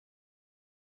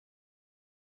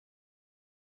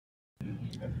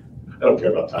don't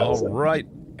care about titles. All right.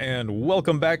 And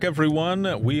welcome back,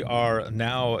 everyone. We are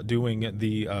now doing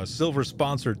the silver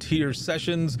sponsor tier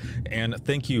sessions, and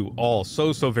thank you all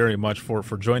so very much for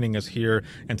joining us here,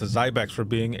 and to Xybix for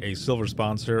being a silver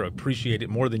sponsor. Appreciate it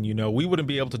more than you know. We wouldn't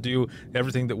be able to do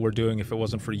everything that we're doing if it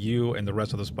wasn't for you and the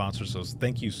rest of the sponsors, so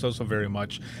thank you so very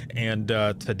much. And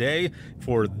today,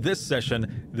 for this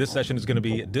session is going to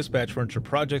be Dispatch Furniture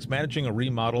Projects, managing a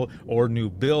remodel or new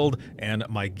build, and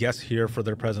my guest here for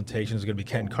their presentation is going to be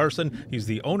Ken Carson. He's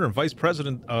the owner and vice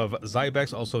president of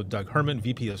Xybix, also Doug Herman,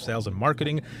 VP of Sales and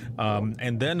Marketing,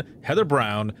 and then Heather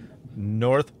Brown,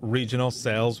 North Regional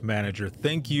Sales Manager.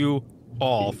 Thank you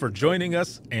all for joining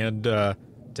us, and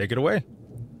take it away.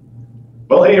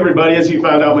 Well, hey everybody, as you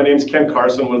found out, my name is Ken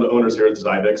Carson, one of the owners here at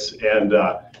Xybix, and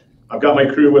I've got my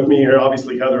crew with me here,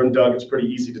 obviously Heather and Doug. It's pretty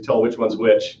easy to tell which one's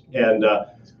which, and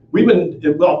we've been,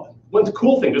 well, one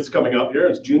cool thing that's coming up here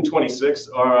is June 26th.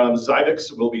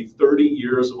 Xybix will be 30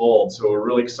 years old, so we're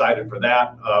really excited for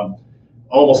that.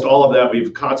 Almost all of that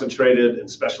we've concentrated and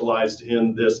specialized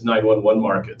in this 911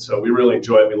 market, so we really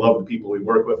enjoy it. We love the people we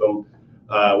work with them.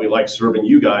 We like serving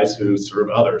you guys who serve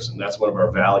others, and that's one of our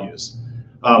values.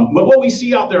 But what we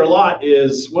see out there a lot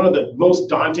is one of the most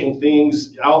daunting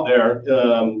things out there,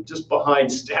 just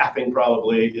behind staffing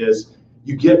probably, is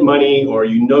you get money or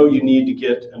you need to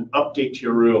get an update to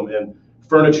your room, and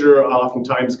furniture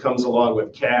oftentimes comes along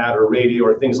with CAD or radio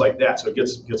or things like that, so it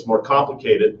gets more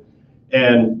complicated.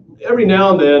 And every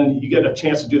now and then you get a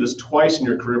chance to do this twice in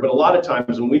your career, but a lot of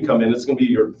times when we come in, it's going to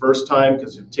be your first time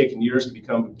because you've taken years to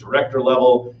become director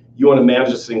level. You want to manage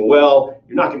this thing well,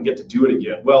 you're not going to get to do it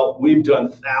again. Well, we've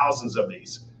done thousands of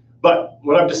these. But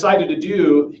what I've decided to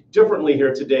do differently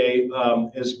here today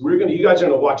is you guys are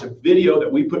going to watch a video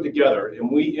that we put together, and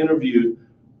we interviewed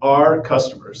our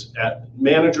customers at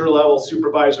manager level,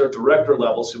 supervisor, director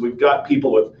level. So we've got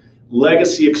people with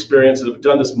legacy experience that have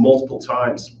done this multiple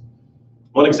times.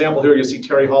 One example here, you see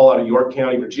Terry Hall out of York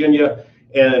County, Virginia,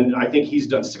 and I think he's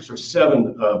done 6 or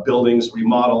 7 buildings,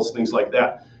 remodels, things like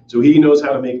that. So he knows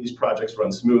how to make these projects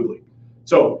run smoothly.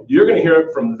 So you're going to hear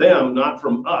it from them, not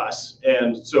from us.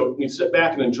 And so you sit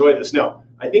back and enjoy this. Now,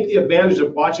 I think the advantage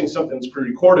of watching something that's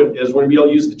pre-recorded is we're going to be able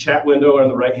to use the chat window on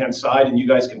the right-hand side, and you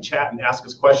guys can chat and ask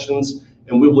us questions,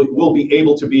 and we'll be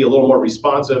able to be a little more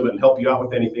responsive and help you out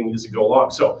with anything as you go along.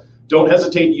 So don't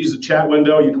hesitate to use the chat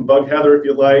window. You can bug Heather if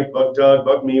you like, bug Doug,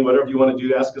 bug me, whatever you want to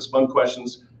do. Ask us fun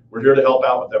questions. We're here to help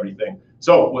out with everything.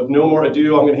 So with no more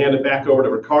ado, I'm going to hand it back over to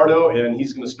Ricardo, and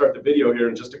he's going to start the video here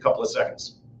in just a couple of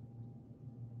seconds.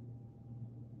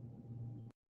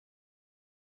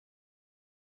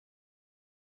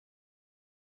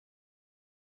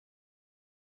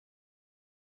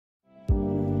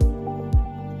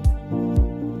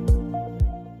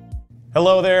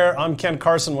 Hello there, I'm Ken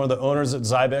Carson, one of the owners at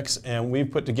Xybix, and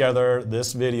we've put together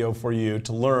this video for you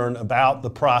to learn about the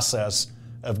process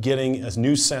of getting a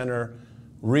new center,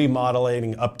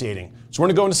 remodeling, updating. So we're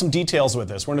going to go into some details with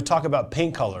this. We're going to talk about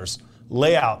paint colors,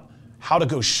 layout, how to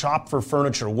go shop for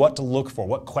furniture, what to look for,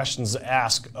 what questions to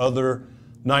ask other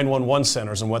 911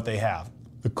 centers and what they have.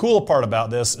 The cool part about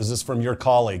this is it's from your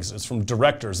colleagues. It's from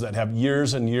directors that have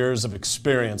years and years of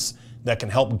experience that can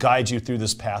help guide you through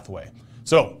this pathway.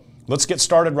 So let's get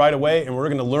started right away, and we're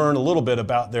going to learn a little bit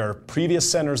about their previous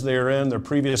centers they were in, their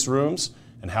previous rooms,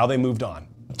 and how they moved on.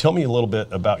 Tell me a little bit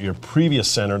about your previous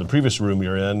center, the previous room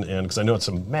you're in, and because I know it's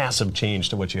a massive change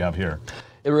to what you have here.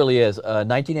 It really is.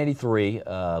 1983,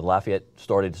 Lafayette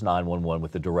started its 911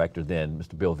 with the director then,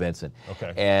 Mr. Bill Vincent.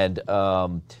 Okay. And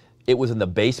it was in the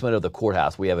basement of the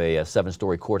courthouse. We have a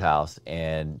 7-story courthouse,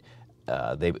 and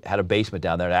they had a basement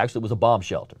down there, and actually it was a bomb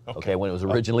shelter, okay, when it was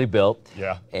originally built.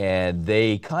 Yeah. And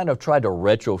they kind of tried to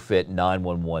retrofit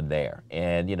 911 there.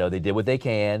 And, you know, they did what they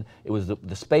can. It was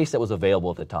the space that was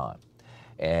available at the time.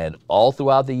 And all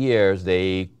throughout the years,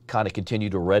 they kind of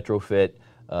continued to retrofit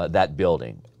that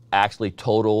building. Actually,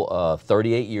 total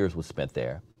 38 years was spent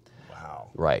there. Wow.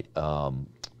 Right.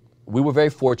 We were very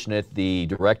fortunate. The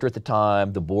director at the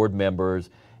time, the board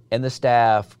members, and the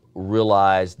staff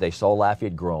realized, they saw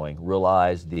Lafayette growing,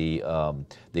 realized the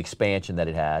expansion that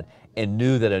it had, and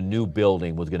knew that a new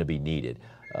building was going to be needed.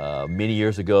 Many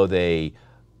years ago, they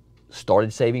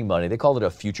started saving money. They called it a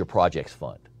future projects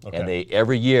fund. Okay. And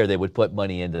every year they would put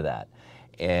money into that.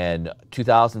 And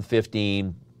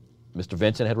 2015, Mr.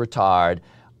 Vincent had retired.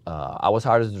 I was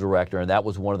hired as the director, and that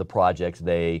was one of the projects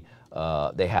they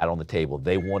had on the table.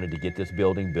 They wanted to get this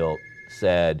building built,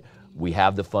 said, we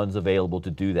have the funds available to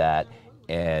do that,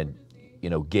 and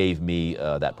gave me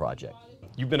that project.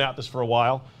 You've been at this for a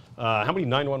while. How many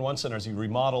 911 centers you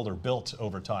remodeled or built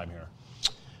over time here?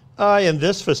 In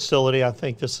this facility, I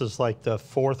think this is like the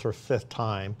 4th or 5th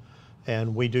time.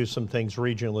 and we do some things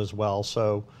regional as well.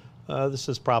 So this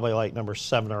is probably like number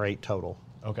 7 or 8 total.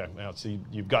 Okay, now so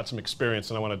you've got some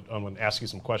experience, and I want to ask you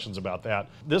some questions about that.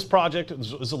 This project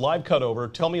is a live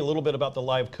cutover. Tell me a little bit about the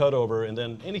live cutover, and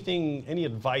then any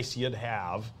advice you'd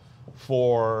have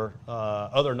for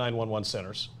other 911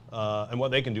 centers and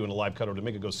what they can do in a live cutover to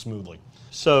make it go smoothly.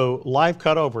 So live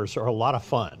cutovers are a lot of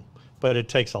fun, but it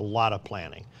takes a lot of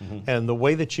planning. And the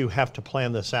way that you have to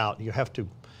plan this out, you have to,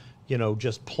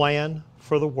 just plan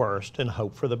for the worst and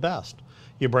hope for the best.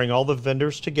 You bring all the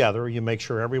vendors together, you make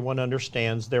sure everyone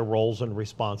understands their roles and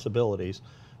responsibilities.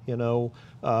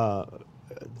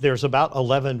 There's about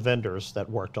 11 vendors that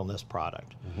worked on this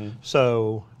product.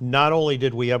 So not only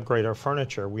did we upgrade our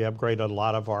furniture, we upgraded a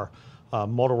lot of our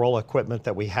Motorola equipment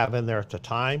that we have in there at the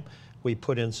time. We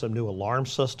put in some new alarm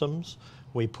systems.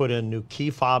 We put in new key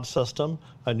fob system,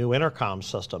 a new intercom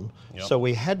system. So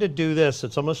we had to do this.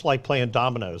 It's almost like playing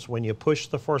dominoes. When you push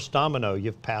the first domino,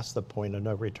 you've passed the point of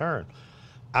no return.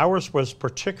 Ours was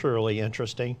particularly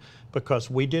interesting because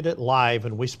we did it live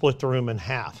and we split the room in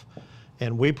half.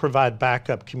 And we provide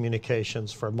backup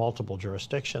communications for multiple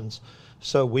jurisdictions.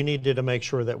 So we needed to make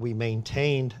sure that we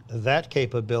maintained that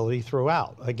capability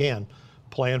throughout. Again,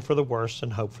 plan for the worst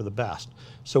and hope for the best.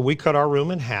 So we cut our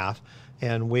room in half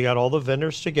and we got all the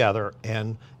vendors together,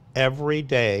 and every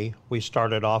day we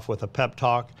started off with a pep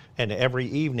talk, and every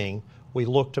evening we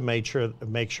looked to make sure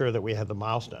that we had the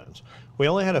milestones. We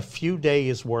only had a few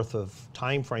days worth of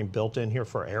time frame built in here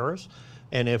for errors,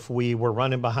 and if we were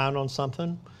running behind on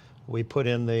something, we put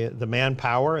in the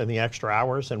manpower and the extra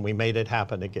hours, and we made it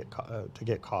happen to get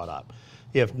caught up.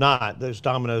 If not, those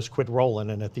dominoes quit rolling,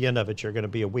 and at the end of it, you're going to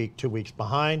be a week, 2 weeks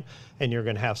behind, and you're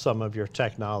going to have some of your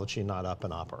technology not up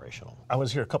and operational. I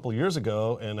was here a couple of years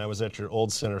ago, and I was at your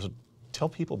old center. So tell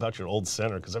people about your old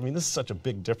center, because this is such a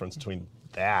big difference between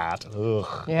that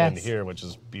and here, which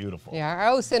is beautiful. Yeah,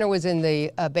 our old center was in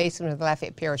the basement of the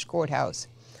Lafayette Parish Courthouse.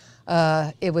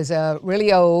 It was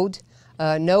really old,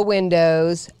 no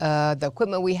windows. The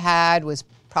equipment we had was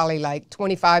probably like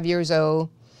 25 years old,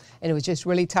 and it was just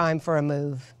really time for a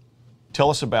move. Tell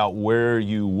us about where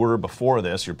you were before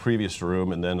this, your previous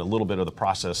room, and then a little bit of the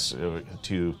process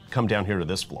to come down here to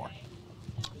this floor.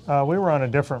 We were on a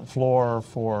different floor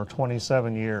for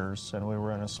 27 years, and we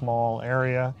were in a small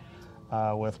area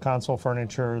with console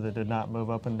furniture that did not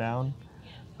move up and down.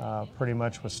 Pretty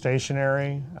much was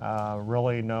stationary,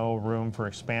 really no room for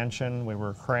expansion. We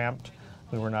were cramped.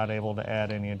 We were not able to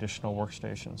add any additional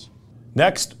workstations.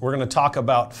 Next, we're going to talk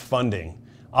about funding.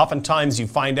 Oftentimes you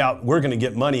find out we're going to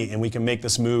get money and we can make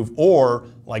this move, or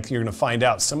like you're going to find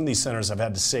out some of these centers have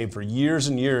had to save for years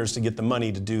and years to get the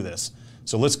money to do this.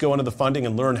 So let's go into the funding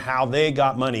and learn how they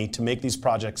got money to make these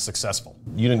projects successful.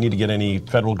 You didn't need to get any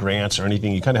federal grants or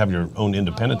anything. You kind of have your own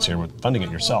independence here with funding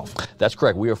it yourself. That's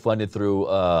correct. We are funded through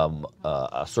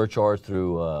a surcharge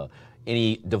through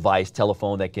any device,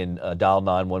 telephone that can dial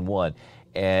 911.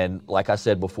 And like I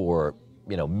said before,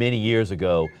 many years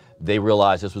ago, they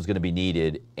realized this was going to be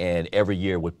needed, and every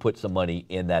year would put some money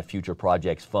in that future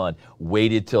projects fund,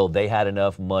 waited till they had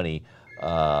enough money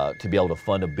to be able to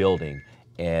fund a building,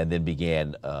 and then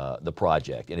began the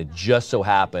project. And it just so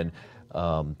happened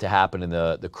to happen in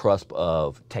the cusp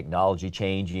of technology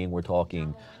changing. We're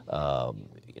talking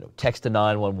text to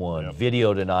 911,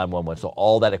 video to 911, so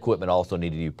all that equipment also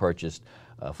needed to be purchased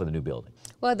for the new building.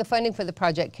 Well, the funding for the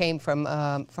project came from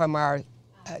our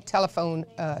telephone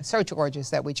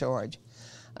surcharges that we charge.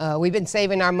 We've been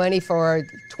saving our money for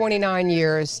 29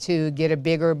 years to get a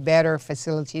bigger, better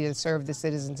facility to serve the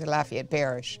citizens of Lafayette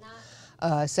Parish.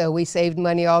 So we saved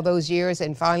money all those years,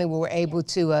 and finally we were able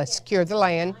to secure the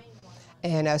land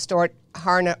and start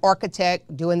hiring an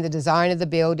architect, doing the design of the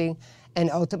building, and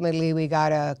ultimately we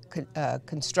got a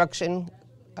construction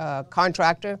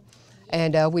contractor,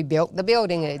 and we built the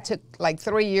building. And it took like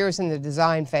 3 years in the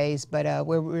design phase, but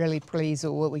we're really pleased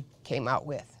with what we came out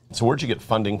with. So where'd you get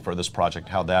funding for this project?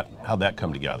 How'd that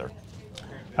come together?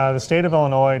 The state of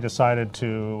Illinois decided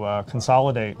to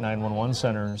consolidate 911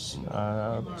 centers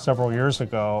several years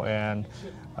ago, and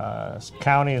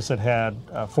counties that had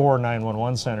 4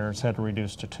 911 centers had to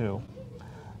reduce to 2.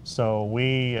 So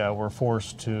we were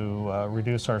forced to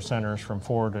reduce our centers from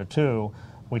 4 to 2.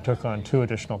 We took on 2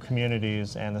 additional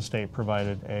communities, and the state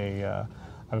provided a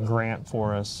grant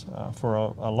for us for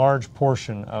a large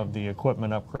portion of the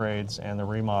equipment upgrades and the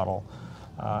remodel.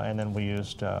 And then we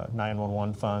used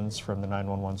 911 funds from the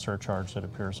 911 surcharge that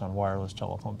appears on wireless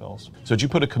telephone bills. So did you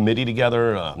put a committee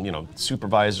together,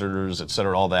 supervisors, et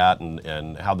cetera, all that,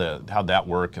 and how'd that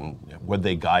work, and what'd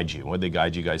they guide you? What'd they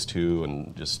guide you guys to,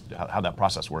 and just how that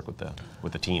process worked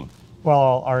with the team?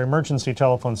 Well, our emergency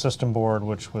telephone system board,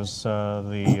 which was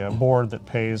the board that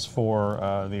pays for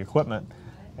the equipment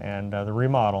and the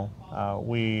remodel,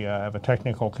 we have a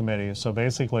technical committee. So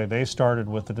basically they started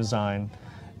with the design,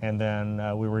 and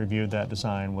then we reviewed that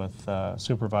design with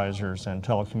supervisors and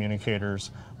telecommunicators,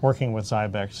 working with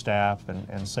Xybix staff and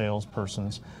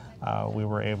salespersons. We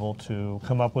were able to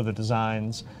come up with the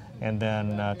designs and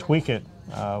then tweak it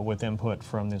with input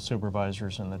from the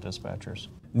supervisors and the dispatchers.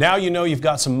 Now you know you've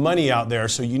got some money out there,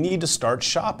 so you need to start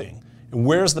shopping. And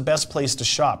where's the best place to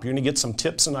shop? You're going to get some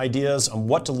tips and ideas on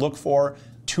what to look for,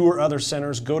 tour other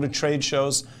centers, go to trade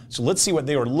shows. So let's see what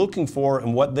they were looking for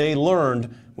and what they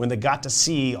learned when they got to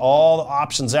see all the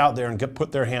options out there and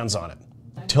put their hands on it.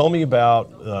 Tell me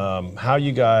about how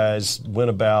you guys went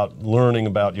about learning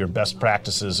about your best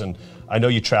practices. And I know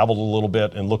you traveled a little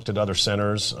bit and looked at other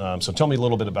centers. So tell me a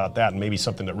little bit about that and maybe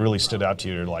something that really stood out to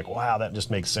you. You're like, wow, that just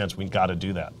makes sense. We've got to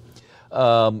do that.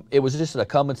 It was just an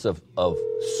occurrence of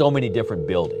so many different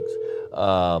buildings.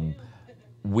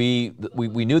 We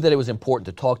knew that it was important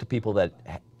to talk to people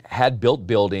that had built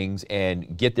buildings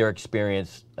and get their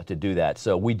experience to do that.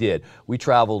 So we did. We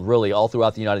traveled really all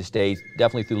throughout the United States,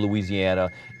 definitely through Louisiana,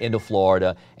 into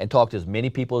Florida, and talked to as many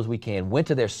people as we can, went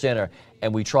to their center,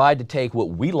 and we tried to take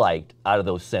what we liked out of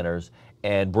those centers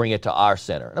and bring it to our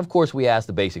center. And of course, we asked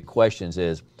the basic questions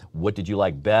is, what did you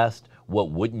like best?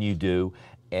 What wouldn't you do?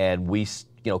 And we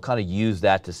kind of used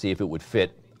that to see if it would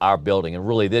fit our building. And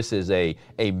really, this is a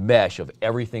mesh of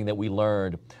everything that we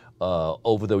learned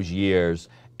over those years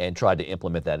and tried to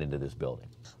implement that into this building.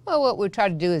 Well, what we try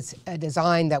to do is a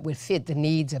design that would fit the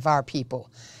needs of our people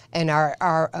and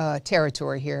our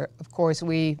territory here. Of course,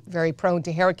 we're very prone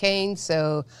to hurricanes,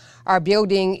 so our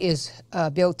building is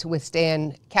built to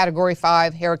withstand Category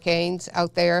 5 hurricanes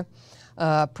out there.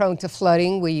 Prone to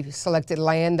flooding, we selected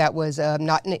land that was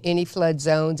not in any flood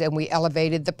zones, and we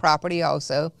elevated the property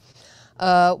also.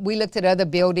 We looked at other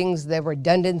buildings, their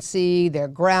redundancy, their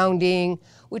grounding.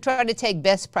 We tried to take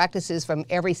best practices from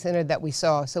every center that we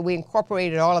saw. So we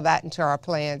incorporated all of that into our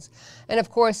plans. And of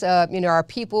course, our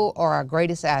people are our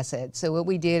greatest asset. So what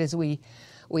we did is we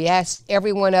asked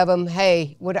every one of them,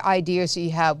 hey, what ideas do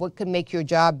you have? What could make your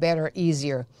job better,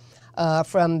 easier?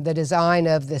 From the design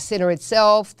of the center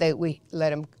itself, we let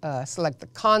them select the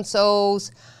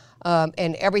consoles,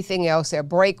 and everything else, their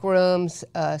break rooms.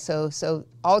 So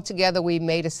altogether, we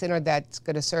made a center that's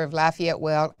going to serve Lafayette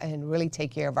well and really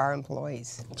take care of our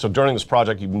employees. So during this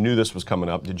project, you knew this was coming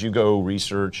up. Did you go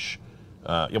research?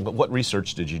 What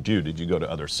research did you do? Did you go to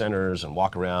other centers and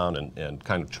walk around and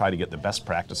kind of try to get the best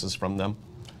practices from them?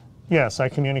 Yes, I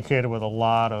communicated with a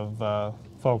lot of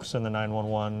folks in the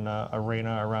 911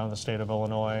 arena around the state of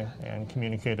Illinois and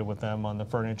communicated with them on the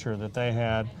furniture that they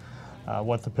had.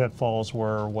 What the pitfalls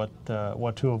were, what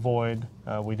to avoid.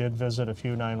 We did visit a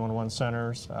few 911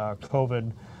 centers.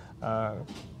 COVID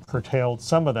curtailed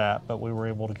some of that, but we were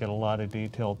able to get a lot of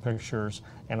detailed pictures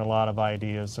and a lot of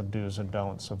ideas of do's and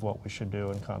don'ts of what we should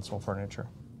do in console furniture.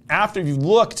 After you've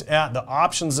looked at the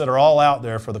options that are all out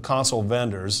there for the console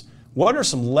vendors, what are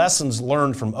some lessons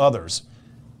learned from others?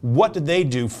 What did they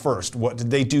do first? What did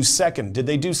they do second? Did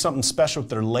they do something special with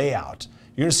their layout?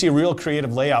 You're going to see a real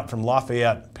creative layout from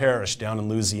Lafayette Parish down in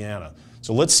Louisiana.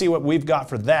 So let's see what we've got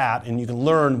for that, and you can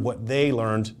learn what they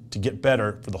learned to get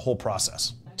better for the whole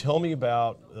process. Tell me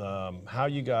about how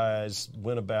you guys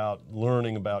went about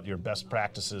learning about your best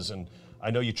practices. And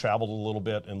I know you traveled a little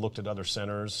bit and looked at other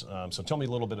centers. So tell me a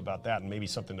little bit about that and maybe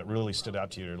something that really stood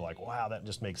out to you. You're like, wow, that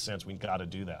just makes sense. We've got to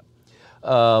do that.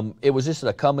 It was just an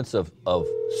occurrence of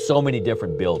so many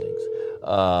different buildings.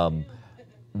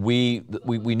 We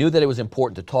knew that it was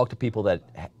important to talk to people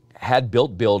that had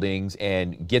built buildings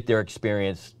and get their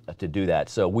experience to do that.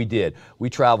 So we did. We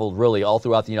traveled really all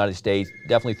throughout the United States,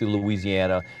 definitely through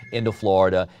Louisiana, into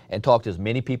Florida, and talked to as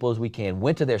many people as we can,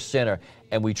 went to their center,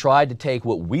 and we tried to take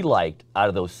what we liked out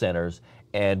of those centers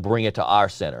and bring it to our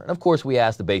center. And of course, we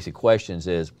asked the basic questions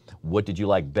is, what did you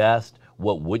like best?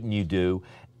 What wouldn't you do?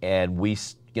 And we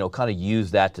kind of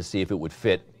used that to see if it would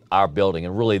fit our building.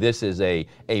 And really, this is a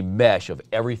mesh of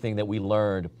everything that we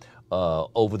learned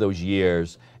over those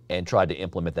years and tried to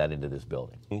implement that into this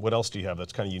building. What else do you have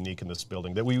that's kind of unique in this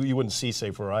building that you wouldn't see, say,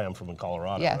 where I am from in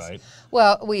Colorado, yes. Right?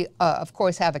 Well, we, of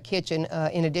course, have a kitchen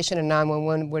in addition to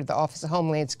 911 with the Office of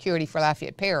Homeland Security for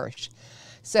Lafayette Parish.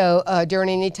 So during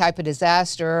any type of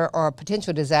disaster or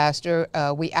potential disaster,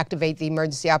 we activate the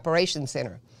Emergency Operations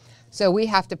Center. So we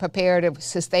have to prepare to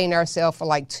sustain ourselves for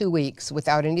like 2 weeks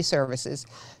without any services.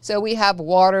 So we have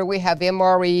water, we have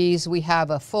MREs, we have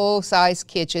a full-size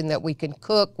kitchen that we can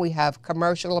cook, we have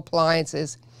commercial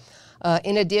appliances.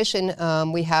 In addition,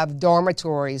 we have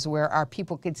dormitories where our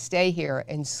people could stay here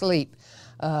and sleep.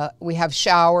 We have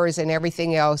showers and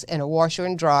everything else, and a washer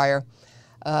and dryer,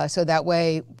 so that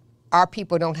way our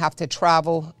people don't have to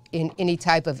travel in any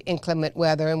type of inclement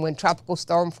weather. And when tropical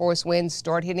storm force winds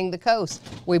start hitting the coast,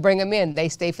 we bring them in. They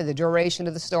stay for the duration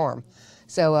of the storm.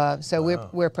 So, wow.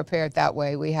 we're prepared that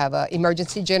way. We have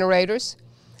emergency generators.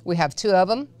 We have 2 of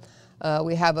them.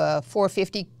 We have a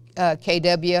 450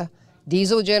 kW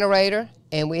diesel generator,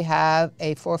 and we have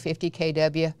a 450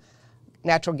 kW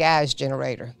natural gas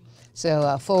generator.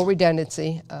 So full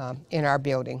redundancy in our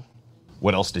building.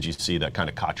 What else did you see that kind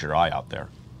of caught your eye out there?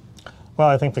 Well,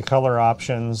 I think the color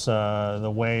options,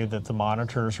 the way that the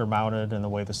monitors are mounted and the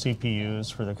way the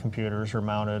CPUs for the computers are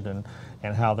mounted,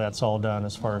 and how that's all done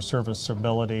as far as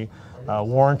serviceability,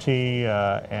 warranty,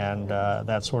 and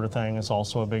that sort of thing is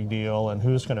also a big deal. And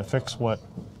who's going to fix what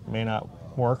may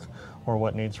not work or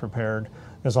what needs repaired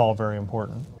is all very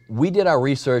important. We did our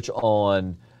research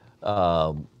on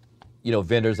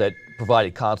vendors that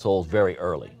provided consoles very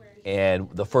early. And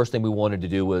the first thing we wanted to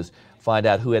do was find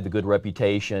out who had the good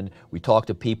reputation. We talked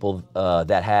to people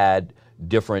that had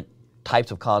different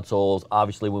types of consoles.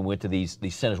 Obviously, when we went to these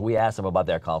centers, we asked them about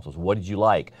their consoles. What did you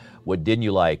like? What didn't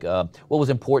you like? What was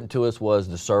important to us was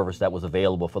the service that was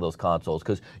available for those consoles,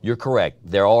 because you're correct,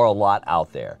 there are a lot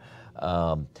out there.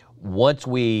 Once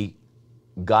we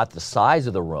got the size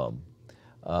of the room,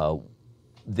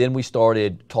 then we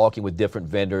started talking with different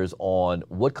vendors on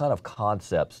what kind of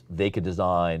concepts they could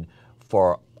design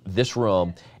for this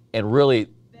room. And really,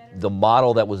 the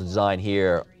model that was designed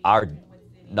here, our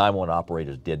 911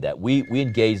 operators did that. We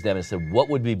engaged them and said, what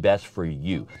would be best for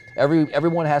you?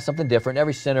 Everyone has something different.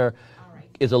 Every center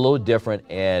is a little different,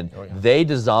 and they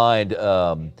designed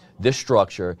this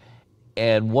structure.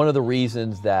 And one of the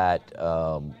reasons that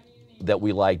that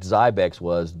we liked Xybix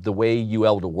was the way you were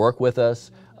able to work with us.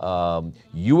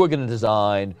 You were going to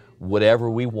design whatever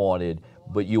we wanted,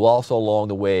 but you also along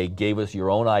the way gave us your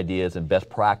own ideas and best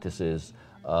practices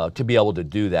to be able to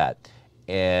do that.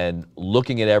 And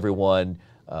looking at everyone,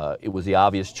 it was the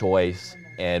obvious choice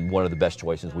and one of the best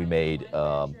choices we made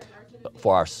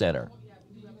for our center.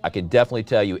 I can definitely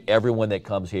tell you, everyone that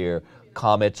comes here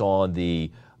comments on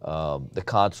the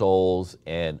consoles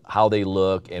and how they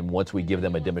look, and once we give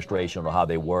them a demonstration on how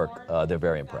they work, they're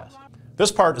very impressed.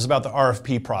 This part is about the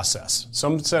RFP process.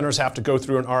 Some centers have to go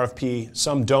through an RFP,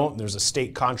 some don't. There's a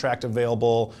state contract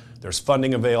available, there's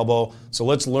funding available. So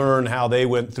let's learn how they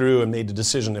went through and made the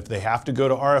decision if they have to go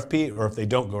to RFP or if they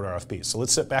don't go to RFP. So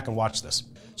let's sit back and watch this.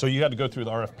 So you had to go through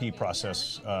the RFP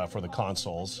process for the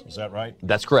consoles, is that right?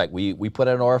 That's correct. We put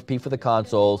out an RFP for the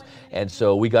consoles, and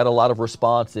so we got a lot of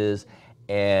responses,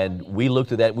 and we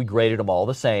looked at that, we graded them all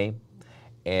the same.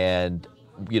 And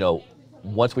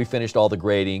once we finished all the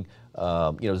grading,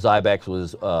 Xybix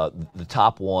was the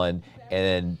top one,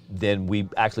 and then we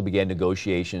actually began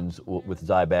negotiations with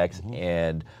Xybix,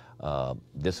 and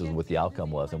this is what the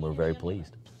outcome was, and we're very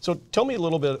pleased. So tell me a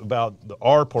little bit about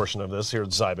our portion of this here at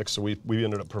Xybix. So we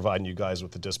ended up providing you guys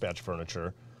with the dispatch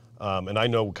furniture. And I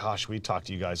know, gosh, we talked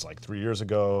to you guys like 3 years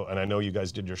ago, and I know you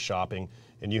guys did your shopping,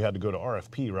 and you had to go to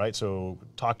RFP, right? So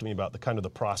talk to me about the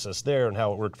process there and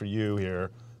how it worked for you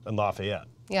here in Lafayette.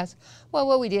 Yes. Well,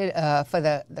 what we did for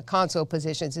the console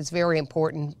positions, it's very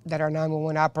important that our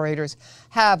 911 operators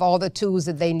have all the tools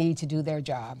that they need to do their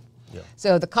job. Yeah.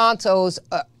 So the consoles,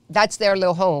 that's their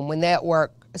little home when they're at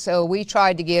work. So we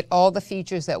tried to get all the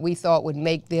features that we thought would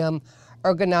make them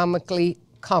ergonomically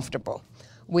comfortable.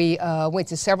 We went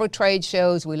to several trade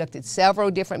shows. We looked at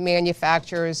several different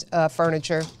manufacturers'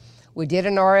 furniture. We did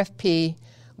an RFP.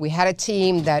 We had a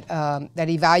team that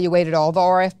evaluated all the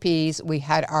RFPs. We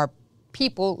had our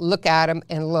people look at them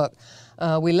and look.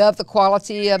 We love the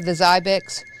quality of the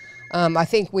Xybix. I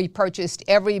think we purchased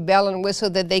every bell and whistle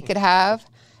that they could have,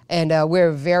 and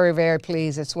we're very, very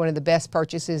pleased. It's one of the best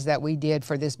purchases that we did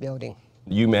for this building.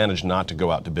 You managed not to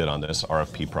go out to bid on this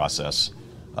RFP process.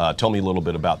 Tell me a little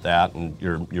bit about that and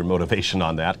your motivation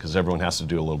on that, because everyone has to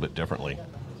do a little bit differently.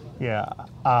 Yeah,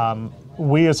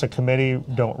 we as a committee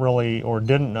don't really, or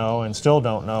didn't know and still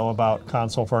don't know about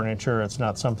console furniture. It's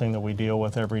not something that we deal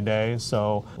with every day.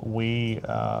 So we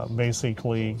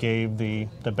basically gave the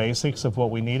basics of what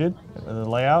we needed, the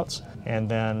layouts, and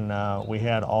then we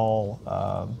had all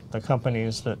the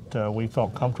companies that we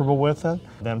felt comfortable with it,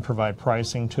 then provide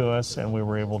pricing to us, and we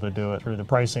were able to do it through the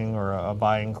pricing or a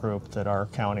buying group that our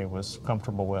county was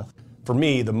comfortable with. For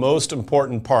me, the most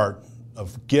important part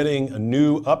of getting a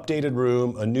new updated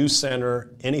room, a new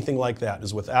center, anything like that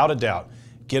is without a doubt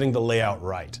getting the layout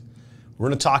right. We're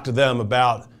going to talk to them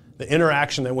about the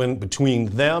interaction that went between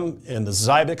them and the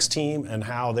Xybix team and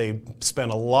how they spent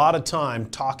a lot of time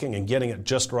talking and getting it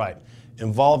just right.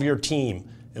 Involve your team,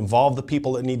 involve the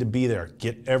people that need to be there,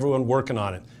 get everyone working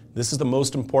on it. This is the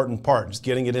most important part, just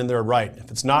getting it in there right. If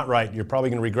it's not right, you're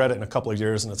probably going to regret it in a couple of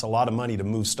years, and it's a lot of money to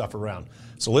move stuff around.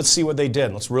 So let's see what they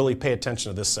did. Let's really pay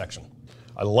attention to this section.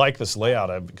 I like this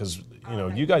layout because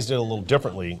you guys did it a little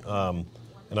differently,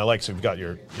 and I like, so you've got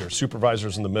your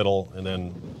supervisors in the middle, and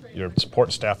then your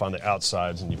support staff on the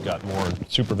outsides, and you've got more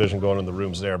supervision going in the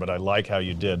rooms there. But I like how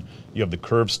you have the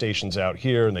curve stations out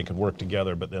here, and they could work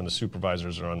together. But then the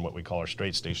supervisors are on what we call our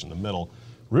straight station in the middle.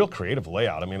 Real creative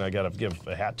layout. I mean, I got to give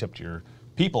a hat tip to your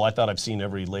people. I thought I've seen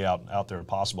every layout out there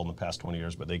possible in the past 20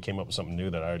 years, but they came up with something new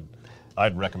that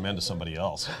I'd recommend to somebody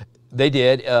else. They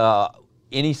did.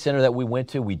 Any center that we went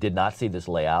to, we did not see this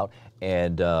layout.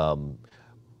 And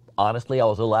honestly, I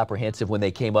was a little apprehensive when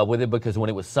they came up with it, because when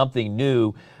it was something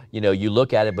new, you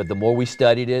look at it, but the more we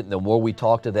studied it and the more we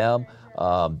talked to them,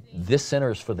 this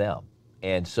center is for them.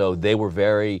 And so they were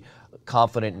very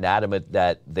confident and adamant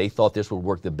that they thought this would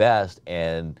work the best,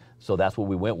 and so that's what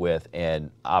we went with. And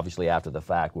obviously after the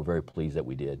fact, we're very pleased that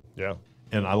we did. Yeah.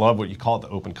 And I love what you call it, the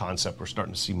open concept. We're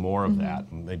starting to see more of that.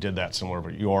 And they did that similar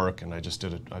with York, and I just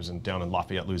did it. I was down in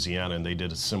Lafayette, Louisiana, and they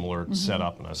did a similar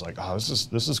setup, and I was like, oh,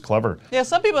 this is clever. Yeah,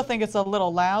 some people think it's a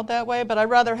little loud that way, but I'd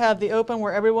rather have the open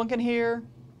where everyone can hear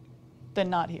than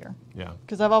not hear. Yeah.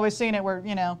 Because I've always seen it where,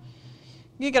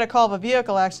 you get a call of a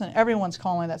vehicle accident, everyone's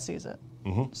calling that sees it.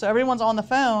 So everyone's on the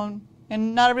phone,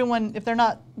 and not everyone, if they're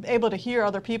not able to hear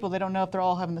other people, they don't know if they're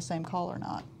all having the same call or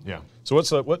not. Yeah. So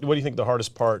what do you think the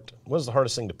hardest part, what is the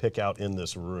hardest thing to pick out in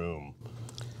this room?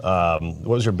 What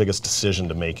was your biggest decision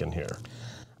to make in here?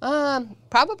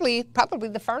 Probably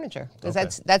the furniture,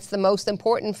 because that's the most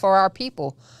important for our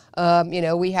people.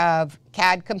 We have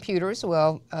CAD computers.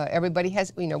 Well, everybody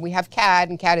has, we have CAD,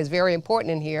 and CAD is very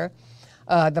important in here.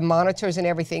 The monitors and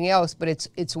everything else, but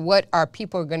it's what our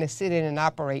people are going to sit in and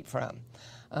operate from.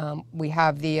 We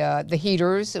have the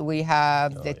heaters, we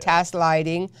have the task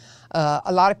lighting.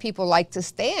 A lot of people like to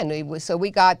stand, so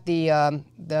we got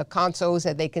the consoles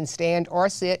that they can stand or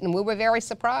sit, and we were very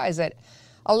surprised that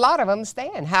a lot of them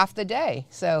stand half the day.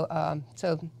 So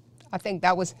I think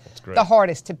that was the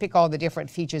hardest, to pick all the different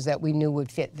features that we knew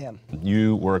would fit them.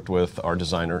 You worked with our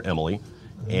designer, Emily,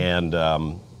 and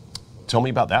tell me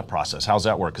about that process. How's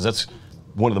that work? Because that's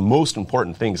one of the most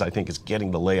important things, I think, is getting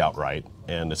the layout right,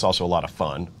 and it's also a lot of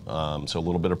fun. So a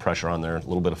little bit of pressure on there, a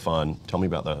little bit of fun. Tell me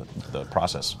about the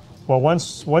process. Well,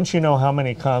 once you know how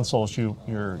many consoles you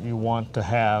want to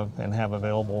have and have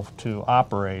available to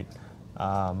operate,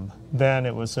 then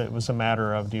it was a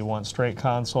matter of, do you want straight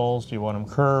consoles? Do you want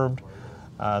them curved?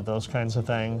 Those kinds of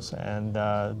things. And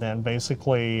then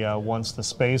basically, once the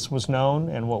space was known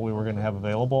and what we were going to have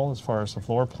available as far as the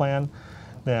floor plan,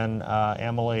 then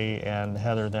Emily and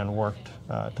Heather then worked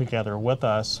together with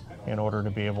us in order to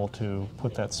be able to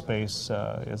put that space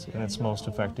in its most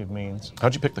effective means.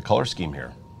 How'd you pick the color scheme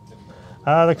here?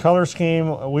 The color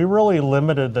scheme, we really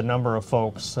limited the number of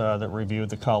folks that reviewed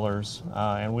the colors,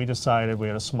 and we decided, we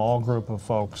had a small group of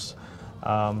folks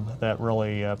that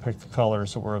really picked the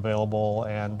colors that were available,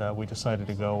 and we decided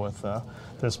to go with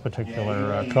this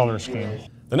particular color scheme.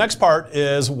 The next part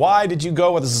is, why did you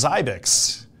go with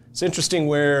Xybix? It's interesting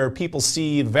where people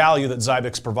see the value that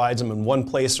Xybix provides them in one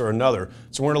place or another.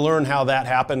 So we're going to learn how that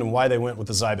happened and why they went with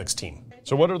the Xybix team.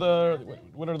 So what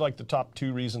are like the top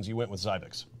 2 reasons you went with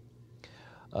Xybix?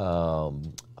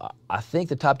 I think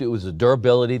the top 2 was the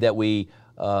durability that we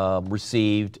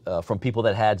received from people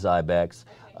that had Xybix,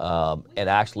 and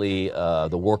actually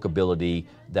the workability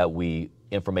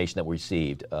information that we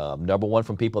received. Number 1,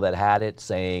 from people that had it,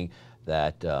 saying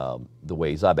that the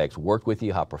way Xybix worked with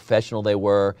you, how professional they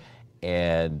were,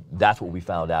 and that's what we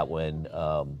found out when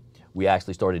we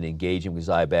actually started engaging with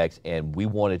Xybix, and we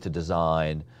wanted to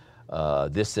design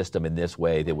this system in this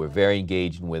way. They were very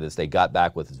engaging with us. They got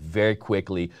back with us very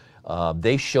quickly.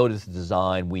 They showed us the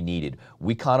design we needed.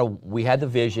 We had the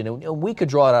vision, and we could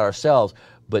draw it out ourselves,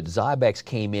 but Xybix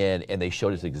came in and they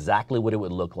showed us exactly what it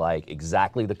would look like,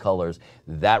 exactly the colors.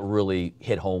 That really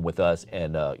hit home with us,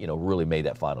 and really made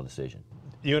that final decision.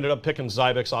 You ended up picking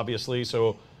Xybix, obviously,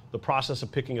 so the process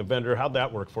of picking a vendor, how'd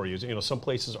that work for you? Some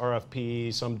places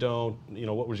RFP, some don't.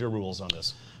 What was your rules on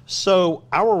this? So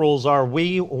our rules are,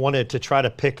 we wanted to try to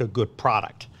pick a good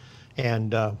product.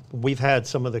 And we've had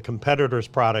some of the competitors'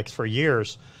 products for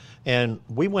years, And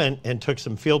we went and took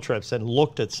some field trips and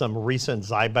looked at some recent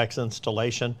Xybix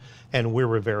installation, and we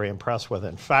were very impressed with it.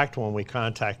 In fact, when we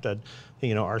contacted,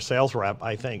 our sales rep,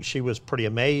 I think she was pretty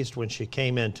amazed when she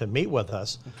came in to meet with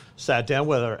us, sat down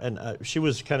with her, and she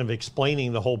was kind of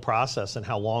explaining the whole process and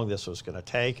how long this was going to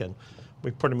take. And we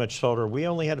pretty much told her we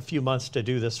only had a few months to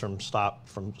do this from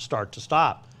start to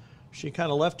stop. She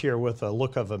kind of left here with a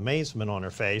look of amazement on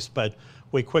her face, but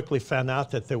we quickly found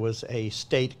out that there was a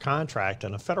state contract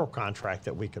and a federal contract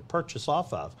that we could purchase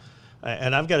off of.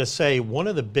 And I've got to say, one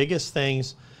of the biggest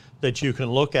things that you can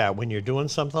look at when you're doing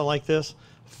something like this,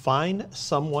 find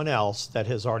someone else that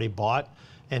has already bought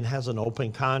and has an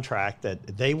open contract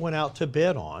that they went out to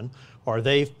bid on, or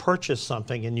they've purchased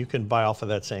something and you can buy off of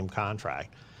that same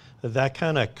contract. That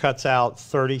kind of cuts out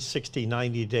 30, 60,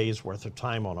 90 days worth of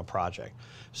time on a project.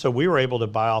 So we were able to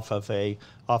buy off of a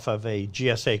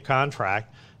GSA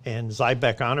contract, and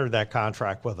Xybix honored that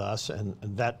contract with us, and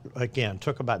that, again,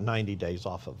 took about 90 days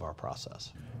off of our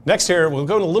process. Next here, we'll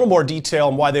go into a little more detail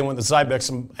on why they went to Xybix.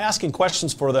 I'm asking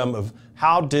questions for them of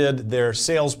how did their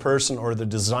salesperson or the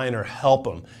designer help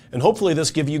them. And hopefully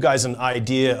this gives you guys an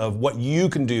idea of what you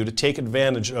can do to take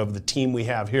advantage of the team we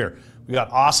have here. We got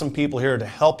awesome people here to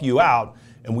help you out,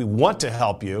 and we want to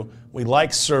help you. We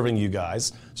like serving you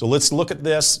guys. So let's look at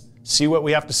this, see what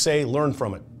we have to say, learn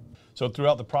from it. So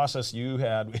throughout the process, you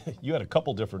had a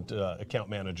couple different account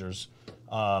managers,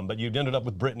 but you ended up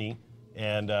with Brittany.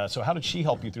 And so how did she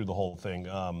help you through the whole thing?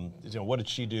 What did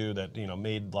she do that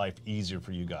made life easier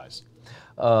for you guys?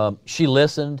 She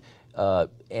listened,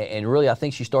 and really I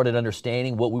think she started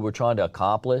understanding what we were trying to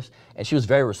accomplish, and she was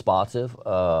very responsive.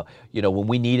 When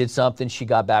we needed something, she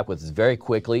got back with us very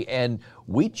quickly, and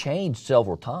we changed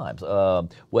several times,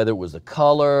 whether it was the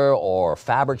color or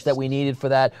fabrics that we needed for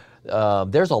that.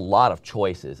 There's a lot of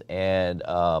choices, and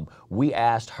we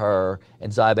asked her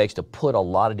and Xybix to put a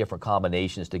lot of different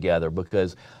combinations together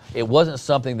because it wasn't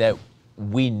something that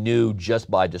we knew just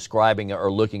by describing it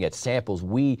or looking at samples.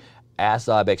 We asked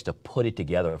Xybix to put it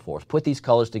together for us, put these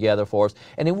colors together for us,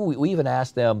 and then we even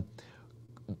asked them,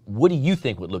 what do you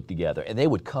think would look together? And they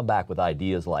would come back with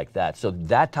ideas like that. So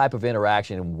that type of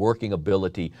interaction and working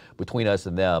ability between us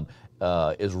and them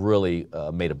is really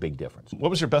made a big difference. What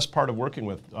was your best part of working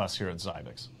with us here at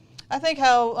Xybix? I think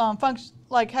how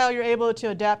how you're able to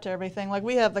adapt to everything. Like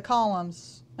we have the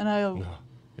columns, and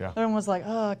everyone was like,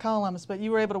 "Oh, columns," but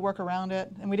you were able to work around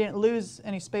it, and we didn't lose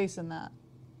any space in that.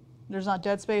 There's not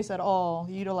dead space at all.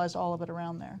 You utilized all of it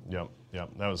around there. Yep.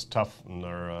 That was tough.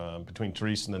 And between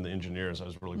Therese and then the engineers, I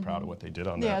was really proud of what they did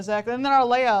on that. Yeah, exactly. And then our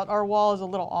layout, our wall is a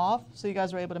little off, so you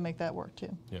guys were able to make that work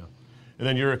too. Yeah. And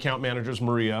then your account manager is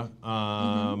Maria.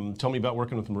 Tell me about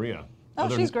working with Maria.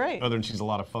 Oh, she's great. Other than she's a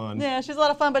lot of fun. Yeah, she's a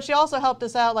lot of fun, but she also helped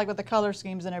us out with the color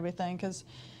schemes and everything, because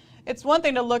it's one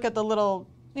thing to look at the little,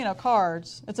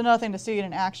 cards. It's another thing to see it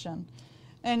in action.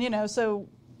 And, so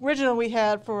originally we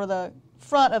had for the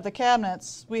front of the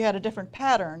cabinets, we had a different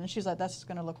pattern, and she's like, that's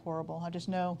going to look horrible. I just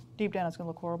know deep down it's going to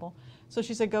look horrible. So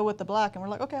she said, go with the black, and we're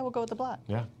like, okay, we'll go with the black.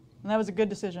 Yeah. And that was a good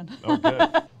decision. Oh,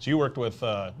 good. So you worked with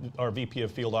our VP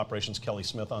of Field Operations, Kelly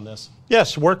Smith, on this?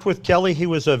 Yes, worked with Kelly. He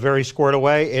was very squared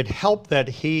away. It helped that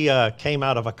he came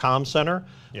out of a comm center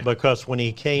because when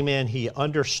he came in, he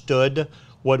understood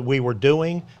what we were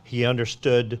doing. He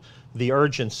understood the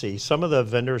urgency. Some of the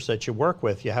vendors that you work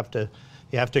with, you have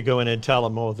to go in and tell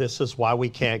them, oh, this is why we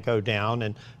can't go down,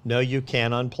 and no, you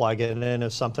can't unplug it, and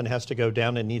if something has to go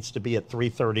down, it needs to be at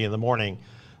 3:30 in the morning.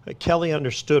 Kelly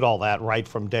understood all that right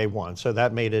from day one, so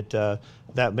that made it a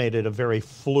very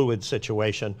fluid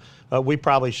situation. We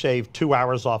probably shaved 2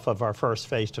 hours off of our first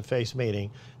face-to-face meeting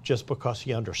just because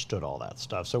he understood all that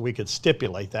stuff, so we could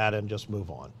stipulate that and just move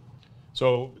on.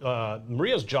 So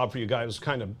Maria's job for you guys was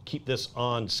kind of keep this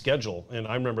on schedule, and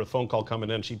I remember a phone call coming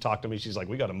in. She talked to me. She's like,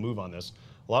 we got to move on this.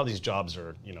 A lot of these jobs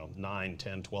are 9,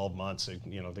 10, 12 months.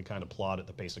 They kind of plod at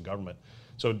the pace of government.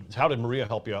 So how did Maria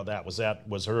help you out?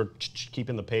 Was her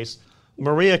keeping the pace?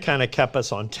 Maria kind of kept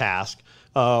us on task.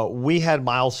 We had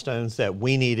milestones that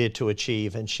we needed to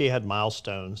achieve, and she had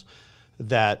milestones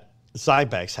that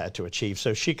Xybix had to achieve.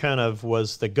 So she kind of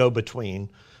was the go-between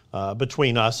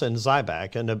between us and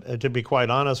Xybix. And to be quite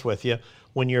honest with you,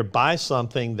 when you buy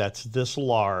something that's this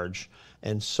large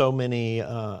and so many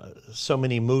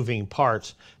moving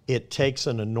parts, it takes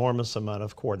an enormous amount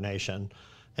of coordination.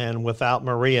 And without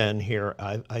Maria in here,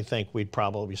 I think we'd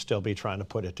probably still be trying to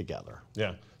put it together.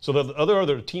 Yeah. So the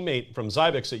other teammate from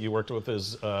Xybix that you worked with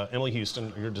is Emily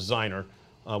Houston, your designer.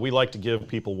 We like to give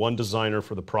people one designer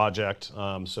for the project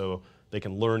so they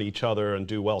can learn each other and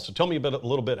do well. So tell me a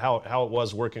little bit how it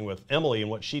was working with Emily and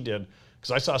what she did,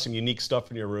 because I saw some unique stuff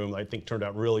in your room that I think turned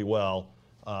out really well.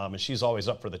 and she's always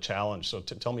up for the challenge. So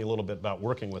tell me a little bit about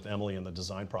working with Emily in the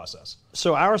design process.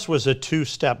 So ours was a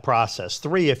two-step process,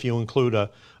 3 if you include a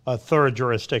third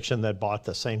jurisdiction that bought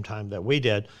the same time that we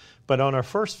did. But on our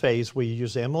first phase, we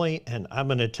used Emily, and I'm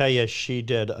going to tell you, she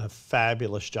did a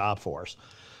fabulous job for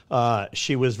us.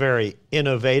 She was very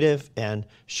innovative, and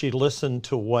she listened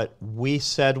to what we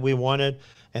said we wanted,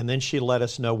 and then she let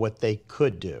us know what they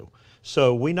could do.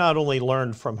 So we not only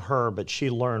learned from her, but she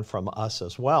learned from us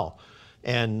as well.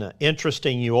 And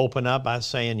interesting, you open up by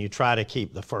saying you try to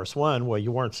keep the first one. Well,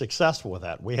 you weren't successful with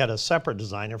that. We had a separate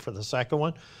designer for the second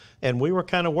one, and we were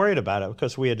kind of worried about it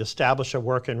because we had established a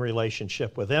working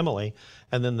relationship with Emily.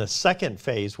 And then the second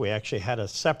phase, we actually had a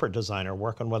separate designer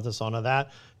working with us on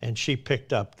that, and she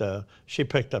picked up the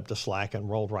slack and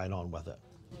rolled right on with it.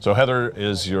 So Heather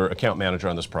is your account manager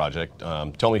on this project.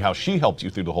 Tell me how she helped you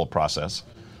through the whole process.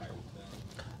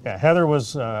 Yeah, Heather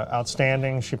was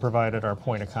outstanding. She provided our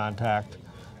point of contact,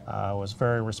 was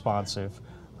very responsive,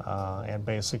 and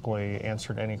basically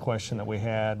answered any question that we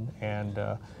had. And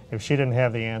if she didn't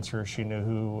have the answer, she knew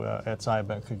who at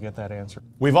Xybix could get that answer.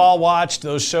 We've all watched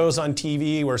those shows on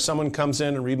TV where someone comes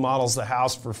in and remodels the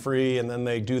house for free and then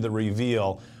they do the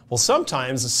reveal. Well,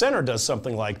 sometimes the center does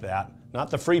something like that,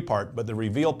 not the free part, but the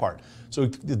reveal part. So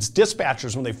it's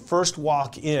dispatchers, when they first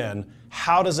walk in,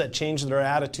 how does that change their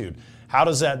attitude? How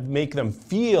does that make them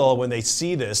feel when they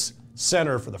see this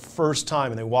center for the first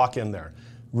time and they walk in there?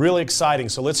 Really exciting.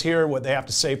 So let's hear what they have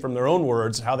to say from their own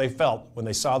words, how they felt when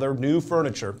they saw their new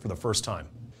furniture for the first time.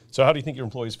 So how do you think your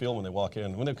employees feel when they walk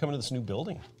in, when they come into this new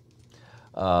building?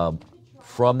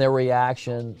 From their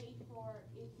reaction,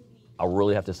 I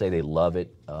really have to say they love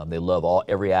it. They love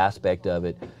every aspect of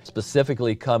it,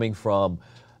 specifically coming from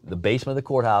the basement of the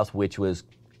courthouse, which was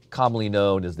commonly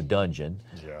known as the dungeon.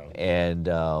 Yeah.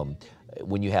 And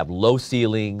when you have low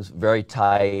ceilings, very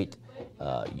tight,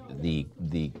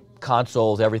 the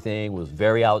consoles, everything was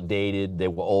very outdated. They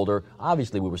were older.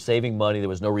 Obviously, we were saving money. There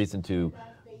was no reason to,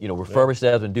 refurbish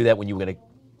them and do that when you were going to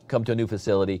come to a new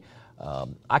facility.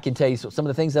 I can tell you some of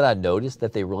the things that I noticed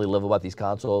that they really love about these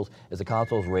consoles is the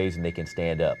consoles raise and they can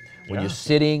stand up. When you're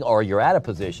sitting or you're at a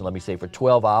position, let me say for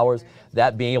 12 hours,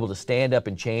 that being able to stand up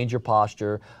and change your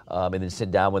posture and then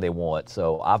sit down when they want.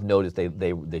 So I've noticed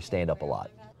they stand up a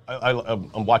lot.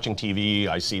 I'm watching TV,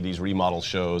 I see these remodel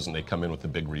shows and they come in with the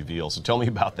big reveal. So tell me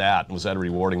about that. Was that a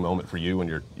rewarding moment for you when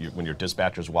your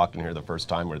dispatchers walked in here the first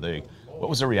time? What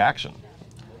was their reaction?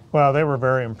 Well, they were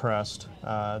very impressed.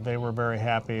 They were very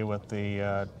happy with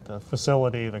the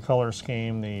facility, the color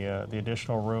scheme, the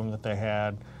additional room that they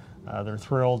had. They're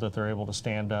thrilled that they're able to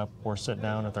stand up or sit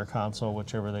down at their console,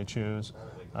 whichever they choose.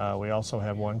 We also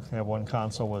have one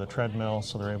console with a treadmill,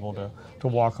 so they're able to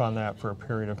walk on that for a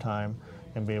period of time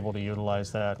and be able to utilize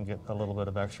that and get a little bit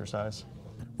of exercise.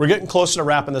 We're getting closer to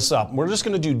wrapping this up. We're just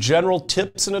going to do general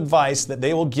tips and advice that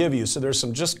they will give you. So there's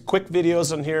some just quick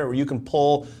videos in here where you can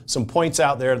pull some points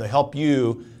out there to help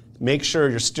you make sure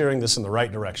you're steering this in the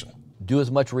right direction. Do as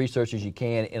much research as you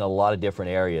can in a lot of different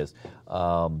areas.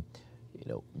 Go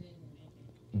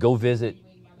visit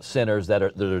centers that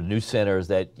are new centers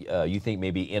that you think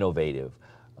may be innovative.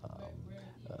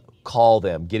 Call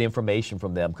them, get information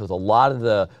from them, because a lot of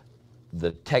the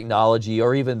technology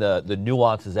or even the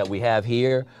nuances that we have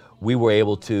here, we were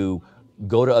able to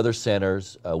go to other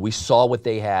centers. We saw what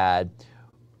they had.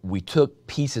 We took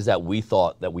pieces that we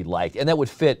thought that we liked and that would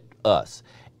fit us,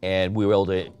 and we were able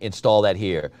to install that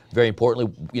here. Very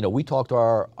importantly, we talked to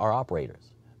our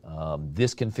operators.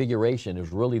 This configuration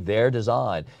is really their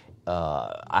design.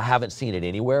 I haven't seen it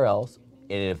anywhere else,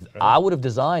 and if I would have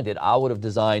designed it, I would have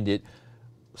designed it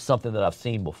something that I've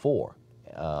seen before.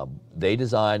 They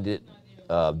designed it.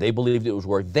 They believed it was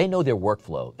work. They know their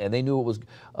workflow, and they knew it was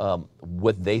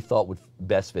what they thought would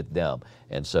best fit them.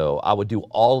 And so I would do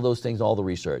all of those things, all the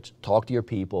research, talk to your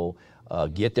people,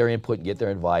 get their input, get their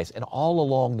advice, and all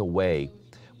along the way,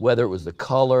 whether it was the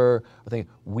color,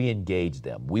 we engaged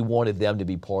them. We wanted them to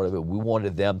be part of it. We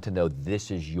wanted them to know this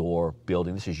is your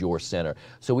building, this is your center.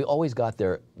 So we always got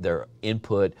their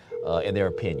input and their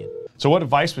opinion. So what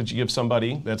advice would you give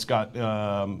somebody that's got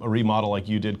a remodel like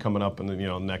you did coming up in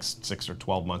the next 6 or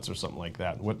 12 months or something like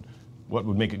that? What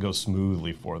would make it go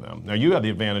smoothly for them? Now you have the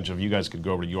advantage of you guys could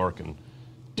go over to York and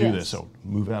do this. So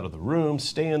move out of the room,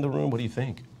 stay in the room. What do you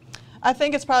think? I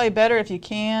think it's probably better if you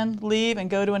can leave and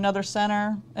go to another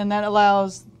center, and that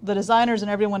allows the designers and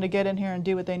everyone to get in here and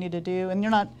do what they need to do, and you're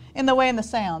not in the way in the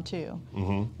sound too.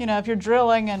 Mm-hmm. If you're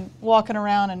drilling and walking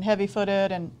around and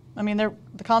heavy-footed, and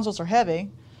the consoles are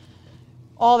heavy,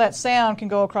 all that sound can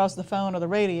go across the phone or the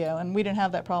radio, and we didn't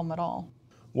have that problem at all.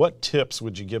 What tips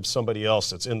would you give somebody else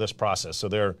that's in this process? So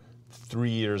they're 3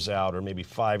 years out or maybe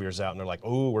 5 years out and they're like,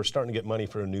 oh, we're starting to get money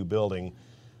for a new building,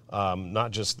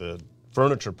 not just the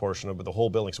furniture portion of it, but the whole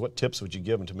building. So what tips would you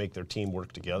give them to make their team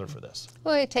work together for this?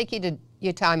 Well, it take you to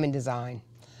your time in design.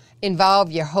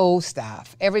 Involve your whole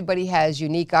staff. Everybody has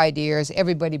unique ideas.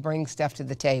 Everybody brings stuff to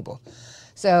the table.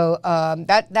 So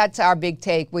that's our big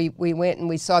take. We went and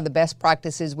we saw the best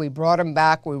practices. We brought them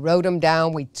back. We wrote them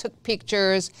down. We took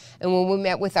pictures. And when we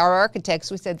met with our architects,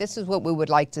 we said, this is what we would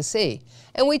like to see.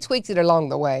 And we tweaked it along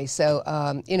the way. So,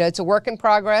 you know, it's a work in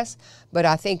progress. But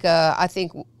I think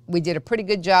we did a pretty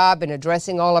good job in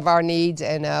addressing all of our needs.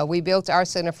 And we built our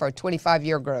center for a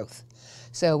 25-year growth.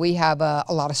 So we have a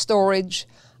lot of storage.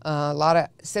 A lot of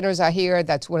centers I hear,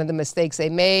 that's one of the mistakes they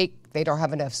make. They don't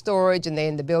have enough storage and they're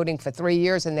in the building for 3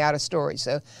 years and they're out of storage.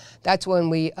 So that's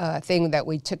one thing that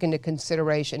we took into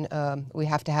consideration. We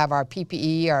have to have our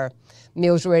PPE, our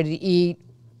meals ready to eat,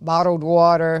 bottled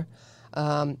water,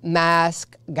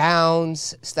 mask,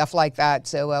 gowns, stuff like that.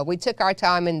 So we took our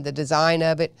time in the design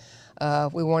of it.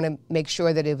 We want to make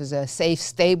sure that it was a safe,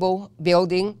 stable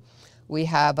building. We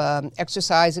have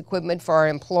exercise equipment for our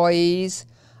employees.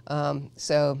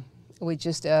 So we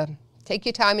just take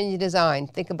your time in your design.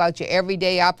 Think about your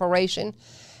everyday operation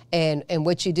and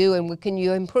what you do and what can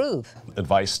you improve.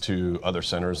 Advice to other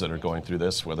centers that are going through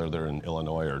this, whether they're in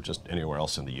Illinois or just anywhere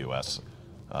else in the U.S.,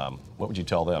 what would you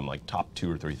tell them, like top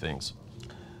 2 or 3 things?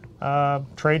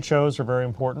 Trade shows are very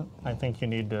important. I think you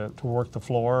need to work the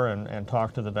floor and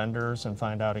talk to the vendors and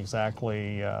find out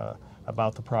exactly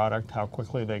about the product, how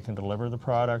quickly they can deliver the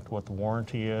product, what the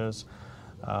warranty is,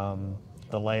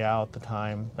 the layout, the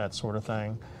time, that sort of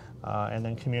thing. And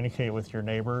then communicate with your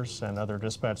neighbors and other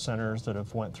dispatch centers that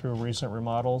have went through recent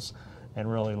remodels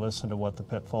and really listen to what the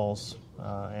pitfalls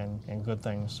and good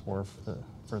things were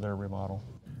for their remodel.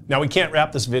 Now we can't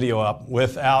wrap this video up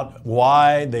without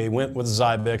why they went with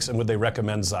Xybix and would they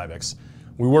recommend Xybix.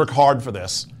 We work hard for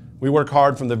this. We work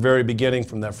hard from the very beginning,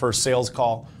 from that first sales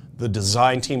call. The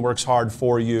design team works hard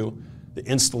for you. The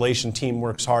installation team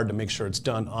works hard to make sure it's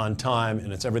done on time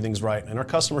and everything's right. And our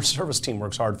customer service team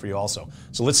works hard for you also.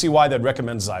 So let's see why they'd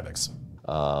recommend Xybix.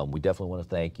 We definitely want to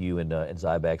thank you and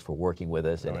Xybix for working with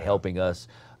us and helping us,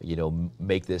 you know,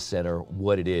 make this center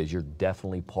what it is. You're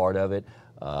definitely part of it.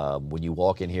 When you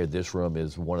walk in here, this room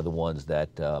is one of the ones that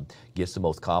gets the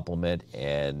most compliment,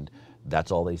 and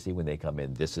that's all they see when they come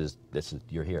in. This is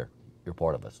you're here. You're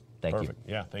part of us. Thank you.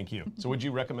 Yeah, thank you. So would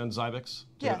you recommend Xybix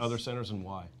to Yes. other centers and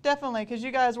why? Definitely, because you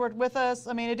guys worked with us.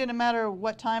 I mean, it didn't matter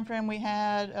what time frame we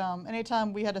had.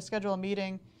 Anytime we had to schedule a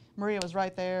meeting, Maria was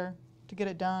right there to get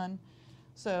it done.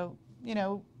 So, you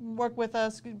know, work with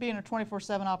us, being a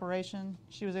 24/7 operation,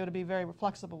 she was able to be very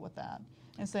flexible with that.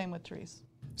 And same with Therese.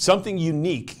 Something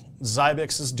unique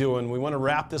Xybix is doing, we want to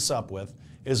wrap this up with,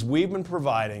 is we've been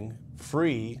providing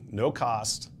free, no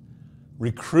cost,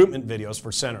 recruitment videos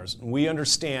for centers. And we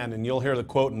understand, and you'll hear the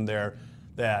quote in there,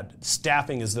 that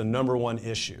staffing is the #1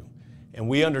 issue. And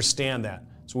we understand that.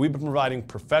 So we've been providing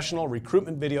professional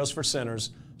recruitment videos for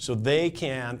centers so they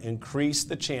can increase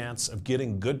the chance of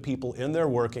getting good people in there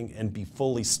working and be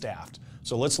fully staffed.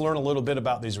 So let's learn a little bit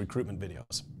about these recruitment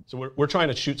videos. So we're trying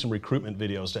to shoot some recruitment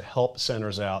videos to help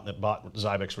centers out that bought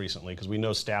Xybix recently, because we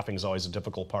know staffing is always a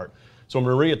difficult part. So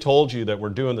Maria told you that we're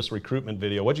doing this recruitment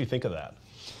video. What do you think of that?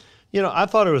 You know, I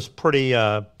thought it was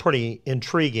pretty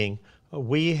intriguing.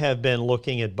 We have been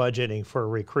looking at budgeting for a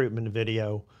recruitment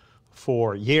video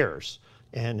for years,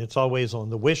 and it's always on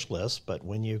the wish list, but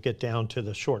when you get down to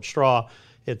the short straw,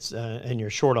 it's and you're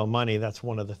short on money, that's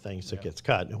one of the things that gets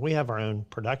cut. And we have our own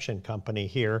production company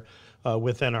here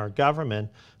within our government,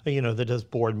 you know, that does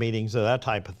board meetings and that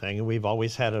type of thing, and we've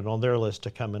always had it on their list to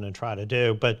come in and try to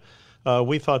do. But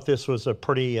we thought this was a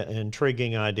pretty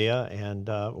intriguing idea, and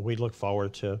we look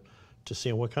forward to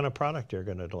seeing what kind of product you're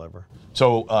going to deliver.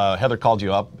 So Heather called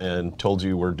you up and told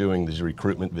you we're doing these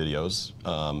recruitment videos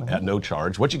at no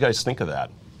charge. What do you guys think of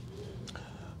that?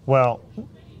 Well,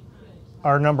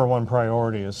 our #1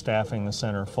 priority is staffing the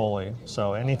center fully.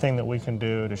 So anything that we can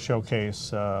do to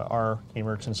showcase our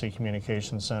emergency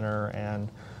communication center and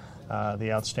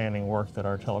the outstanding work that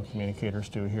our telecommunicators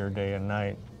do here day and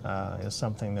night is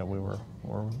something that we're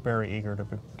very eager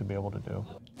to be able to do.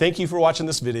 Thank you for watching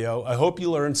this video. I hope you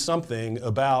learned something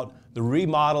about the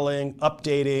remodeling,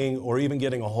 updating, or even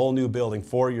getting a whole new building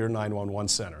for your 911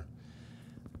 center.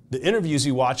 The interviews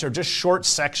you watch are just short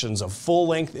sections of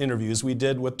full-length interviews we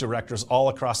did with directors all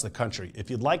across the country.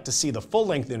 If you'd like to see the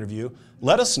full-length interview,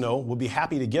 let us know. We'll be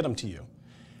happy to get them to you.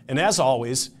 And as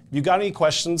always, if you've got any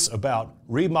questions about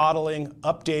remodeling,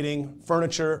 updating,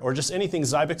 furniture, or just anything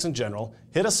Xybix in general,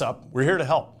 hit us up. We're here to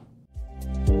help.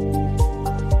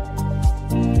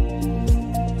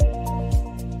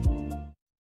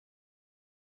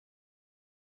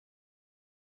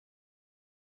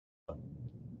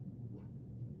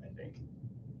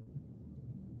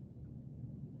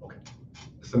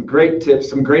 some great tips,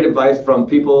 some great advice from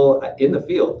people in the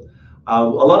field. A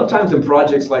lot of times in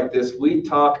projects like this, we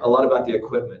talk a lot about the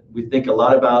equipment. We think a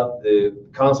lot about the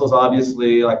consoles,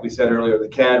 obviously, like we said earlier, the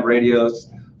CAD, radios,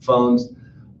 phones,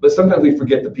 but sometimes we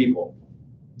forget the people.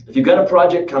 If you've got a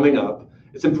project coming up,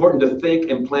 it's important to think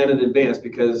and plan in advance,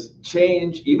 because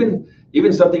change, even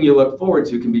something you look forward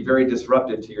to, can be very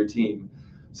disruptive to your team.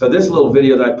 So this little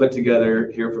video that I put together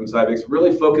here from Xybix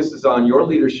really focuses on your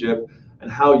leadership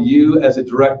and how you, as a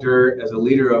director, as a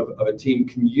leader of a team,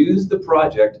 can use the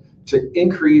project to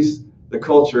increase the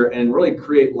culture and really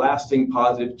create lasting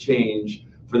positive change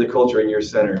for the culture in your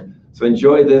center. So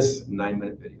enjoy this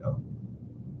 9-minute video.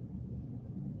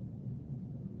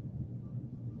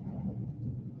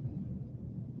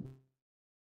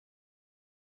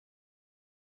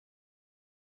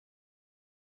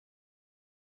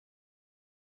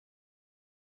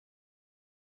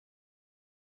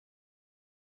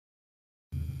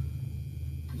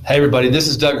 Hey everybody, this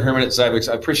is Doug Herman at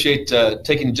Xybix. I appreciate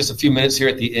taking just a few minutes here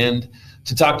at the end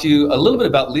to talk to you a little bit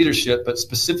about leadership, but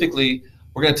specifically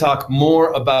we're going to talk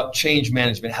more about change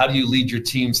management. How do you lead your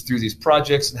teams through these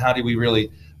projects, and how do we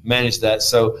really manage that?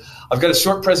 So I've got a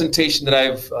short presentation that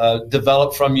I've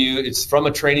developed from you. It's from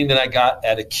a training that I got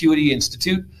at Acuity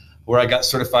Institute, where I got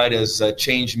certified as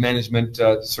change management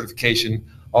certification.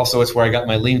 Also, it's where I got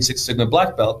my Lean Six Sigma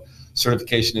Black Belt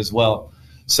certification as well.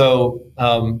 So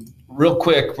real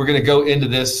quick, we're going to go into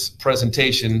this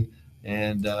presentation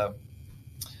and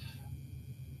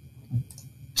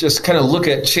just kind of look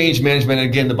at change management. And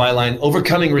again, the byline: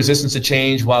 overcoming resistance to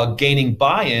change while gaining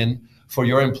buy-in for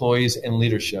your employees and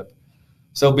leadership.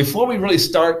 So before we really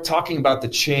start talking about the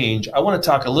change, I want to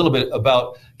talk a little bit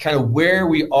about kind of where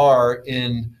we are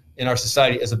in our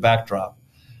society as a backdrop.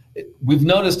 We've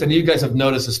noticed, and you guys have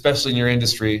noticed, especially in your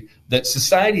industry, that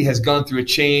society has gone through a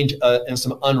change and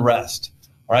some unrest.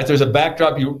 All right, there's a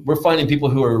backdrop. We're finding people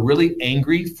who are really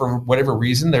angry for whatever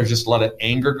reason. There's just a lot of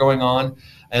anger going on,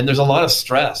 and there's a lot of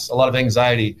stress, a lot of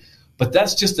anxiety. But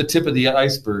that's just the tip of the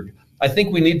iceberg. I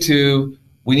think we need to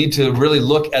really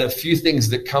look at a few things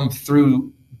that come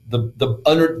through the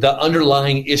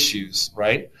underlying issues,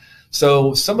 right?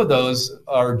 So some of those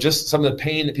are just some of the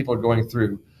pain that people are going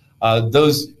through.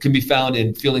 Those can be found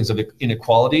in feelings of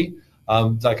inequality.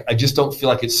 Like, I just don't feel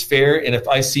like it's fair. And if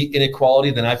I see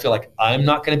inequality, then I feel like I'm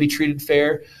not going to be treated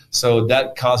fair. So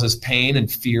that causes pain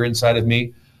and fear inside of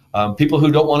me. People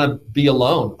who don't want to be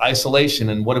alone, isolation.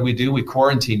 And what do? We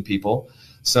quarantine people.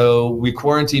 So we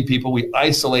quarantine people, we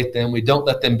isolate them, we don't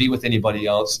let them be with anybody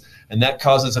else. And that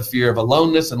causes a fear of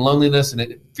aloneness and loneliness, and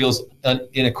it feels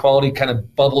inequality kind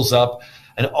of bubbles up.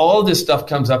 And all of this stuff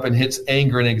comes up and hits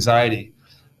anger and anxiety.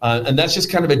 And that's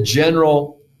just kind of a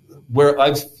general, where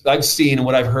I've seen and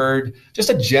what I've heard, just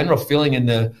a general feeling in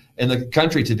the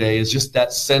country today is just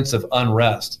that sense of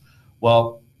unrest.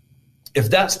 Well, if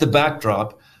that's the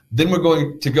backdrop, then we're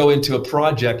going to go into a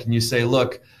project and you say,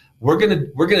 look, we're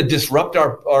gonna disrupt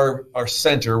our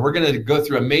center. We're gonna go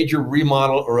through a major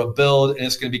remodel or a build, and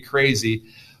it's gonna be crazy.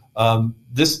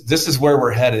 This is where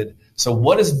we're headed. So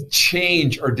what does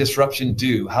change or disruption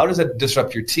do? How does it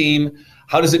disrupt your team?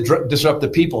 How does it disrupt the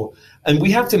people? And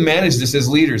we have to manage this as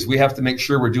leaders. We have to make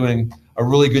sure we're doing a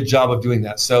really good job of doing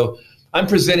that. So I'm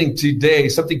presenting today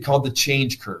something called the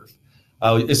change curve.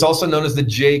 It's also known as the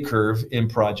J curve in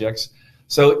projects.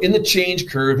 So in the change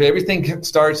curve, everything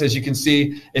starts, as you can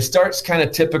see, it starts kind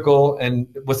of typical and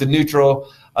with a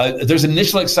neutral. There's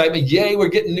initial excitement. Yay, we're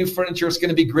getting new furniture. It's going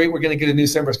to be great. We're going to get a new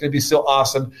center. It's going to be so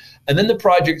awesome. And then the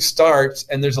project starts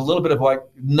and there's a little bit of like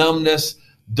numbness.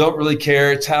 Don't really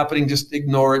care. It's happening. Just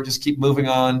ignore it. Just keep moving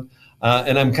on.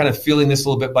 And I'm kind of feeling this a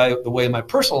little bit by the way in my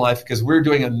personal life, because we're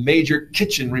doing a major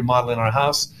kitchen remodel in our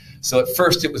house. So at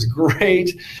first it was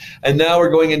great. And now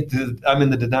I'm in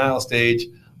the denial stage.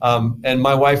 And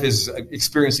my wife is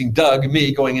experiencing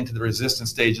me going into the resistance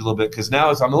stage a little bit, because now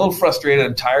I'm a little frustrated.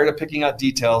 I'm tired of picking out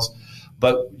details,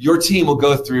 but your team will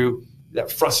go through that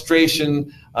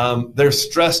frustration. They're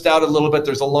stressed out a little bit.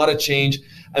 There's a lot of change.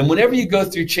 And whenever you go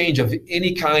through change of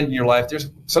any kind in your life,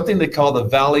 there's something they call the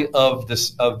valley of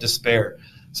despair.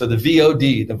 So the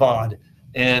VOD, the VOD,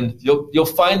 and you'll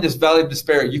find this valley of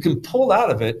despair. You can pull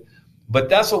out of it. But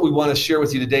that's what we want to share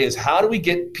with you today is how do we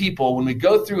get people, when we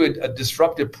go through a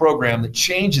disruptive program that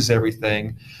changes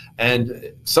everything,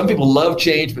 and some people love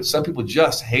change, but some people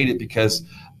just hate it because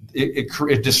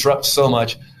it disrupts so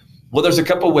much. Well, there's a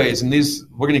couple of ways, and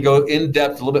we're going to go in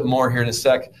depth a little bit more here in a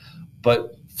sec.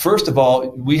 But first of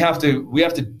all, we have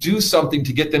to do something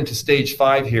to get them to stage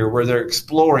 5 here, where they're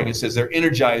exploring. It says they're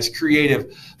energized,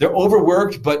 creative, they're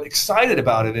overworked, but excited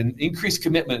about it, and increased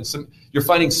commitment. You're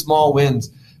finding small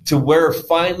wins. to where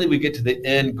finally we get to the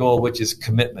end goal, which is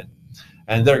commitment.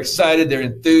 And they're excited, they're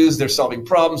enthused, they're solving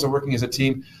problems, they're working as a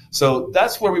team. So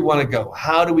that's where we want to go.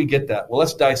 How do we get that? Well,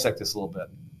 let's dissect this a little bit.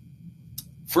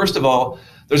 First of all,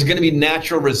 there's going to be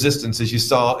natural resistance, as you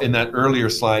saw in that earlier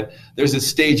slide. There's a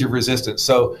stage of resistance.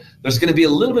 So there's going to be a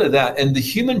little bit of that. And the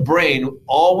human brain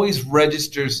always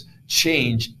registers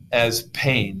change as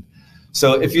pain.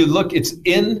 So if you look, it's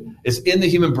in the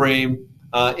human brain,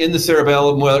 in the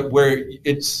cerebellum, where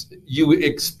you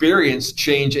experience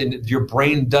change and your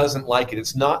brain doesn't like it.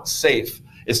 It's not safe.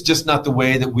 It's just not the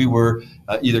way that we were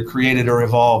either created or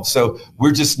evolved. So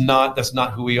that's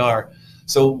not who we are.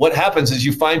 So what happens is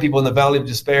you find people in the valley of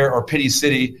despair or pity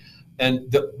city,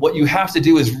 and what you have to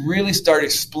do is really start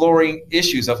exploring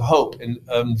issues of hope and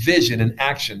vision and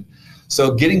action.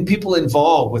 So getting people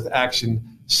involved with action,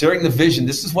 sharing the vision.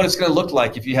 This is what it's going to look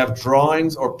like. If you have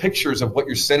drawings or pictures of what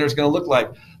your center is going to look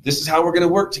like, this is how we're going to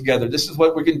work together. This is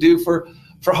what we can do for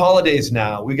holidays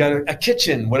now. We got a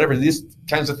kitchen, whatever, these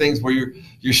kinds of things where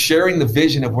you're sharing the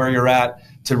vision of where you're at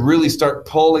to really start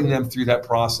pulling them through that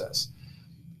process.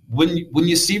 When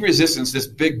you see resistance, this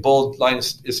big, bold line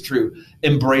is true.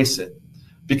 Embrace it,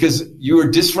 because you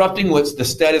are disrupting what's the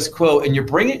status quo and you're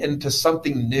bringing it into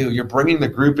something new. You're bringing the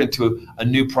group into a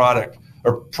new product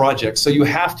or project. So you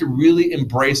have to really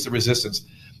embrace the resistance.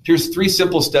 Here's 3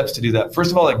 simple steps to do that.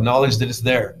 First of all, acknowledge that it's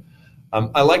there.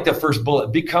 I like the first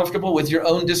bullet. Be comfortable with your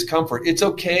own discomfort. It's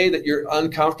okay that you're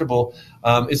uncomfortable.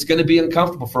 It's going to be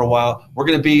uncomfortable for a while. We're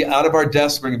going to be out of our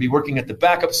desks. We're going to be working at the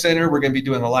backup center. We're going to be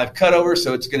doing a live cutover. So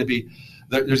there's going to be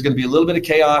a little bit of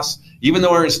chaos. Even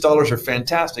though our installers are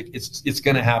fantastic, it's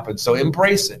going to happen. So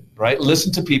embrace it, right?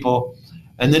 Listen to people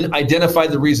and then identify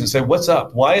the reason. Say, what's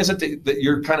up? Why is it that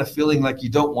you're kind of feeling like you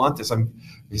don't want this?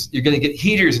 You're going to get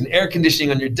heaters and air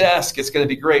conditioning on your desk. It's going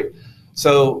to be great.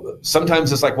 So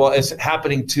sometimes it's like, well, it's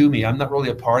happening to me. I'm not really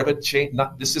a part of it.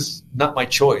 This is not my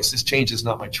choice. This change is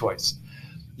not my choice.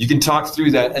 You can talk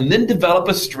through that and then develop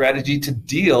a strategy to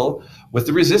deal with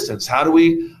the resistance. How are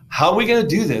we going to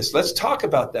do this? Let's talk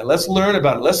about that. Let's learn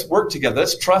about it. Let's work together.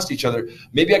 Let's trust each other.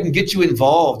 Maybe I can get you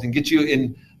involved and get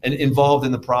you involved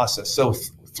in the process. So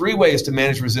 3 ways to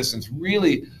manage resistance.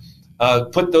 Really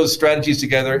put those strategies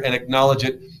together and acknowledge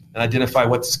it and identify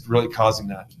what's really causing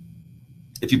that.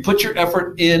 If you put your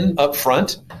effort in up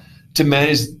front to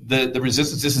manage the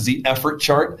resistance, this is the effort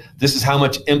chart. This is how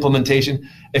much implementation.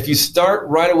 If you start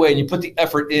right away and you put the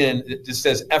effort in, it just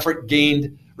says effort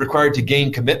required to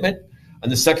gain commitment.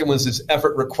 And the second one says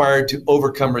effort required to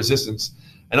overcome resistance.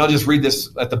 And I'll just read this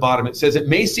at the bottom. It says, it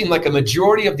may seem like a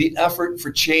majority of the effort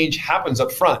for change happens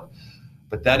up front,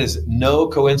 but that is no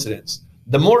coincidence.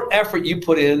 The more effort you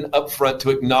put in up front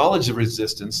to acknowledge the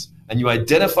resistance and you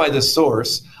identify the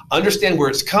source, understand where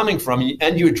it's coming from,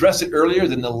 and you address it earlier,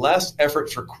 then the less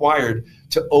effort's required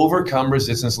to overcome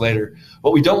resistance later.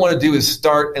 What we don't want to do is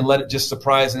start and let it just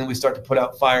surprise, and then we start to put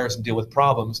out fires and deal with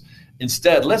problems.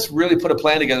 Instead, let's really put a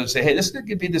plan together and say, hey, this is going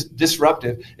to be this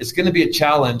disruptive. It's going to be a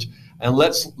challenge, and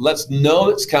let's know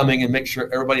it's coming and make sure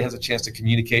everybody has a chance to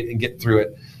communicate and get through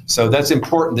it. So that's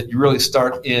important that you really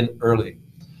start in early.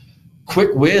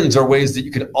 Quick wins are ways that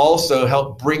you can also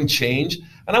help bring change.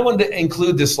 And I wanted to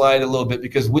include this slide a little bit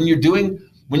because when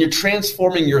you're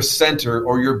transforming your center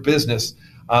or your business,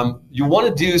 you want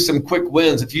to do some quick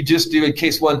wins. If you just do in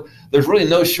case one, there's really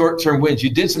no short-term wins.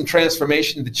 You did some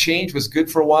transformation, the change was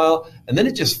good for a while, and then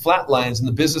it just flatlines and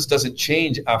the business doesn't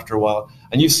change after a while.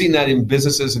 And you've seen that in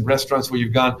businesses and restaurants where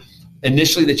you've gone,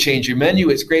 initially they change your menu,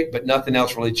 it's great, but nothing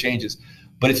else really changes.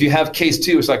 But if you have case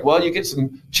 2, it's like, well, you get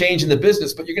some change in the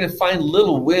business, but you're going to find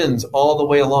little wins all the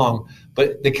way along,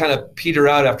 but they kind of peter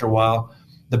out after a while.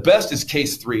 The best is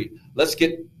case 3. Let's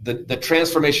get the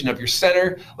transformation of your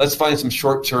center. Let's find some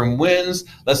short-term wins.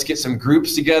 Let's get some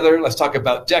groups together. Let's talk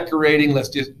about decorating. Let's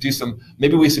do some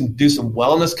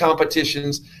wellness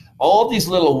competitions. All these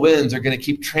little wins are going to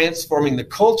keep transforming the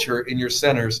culture in your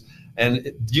centers.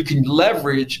 And you can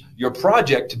leverage your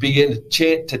project to begin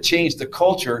to change the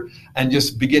culture and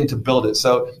just begin to build it.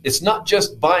 So it's not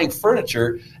just buying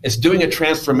furniture, it's doing a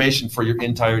transformation for your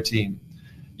entire team.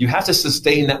 You have to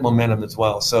sustain that momentum as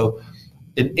well. So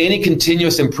in any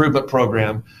continuous improvement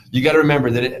program, you got to remember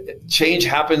that change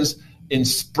happens in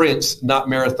sprints, not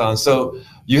marathons. So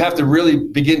you have to really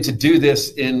begin to do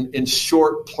this in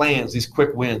short plans, these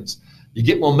quick wins. You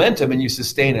get momentum and you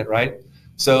sustain it, right?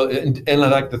 So, and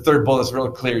like the third bullet is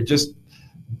real clear, just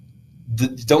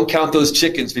don't count those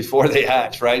chickens before they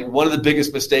hatch, right? One of the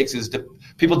biggest mistakes is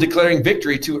people declaring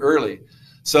victory too early.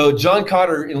 So John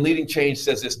Cotter in Leading Change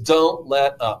says this: don't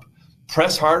let up.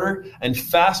 Press harder and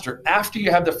faster after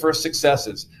you have the first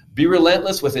successes. Be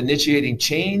relentless with initiating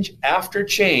change after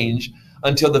change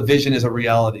until the vision is a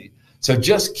reality. So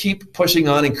just keep pushing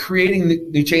on and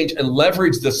creating new change and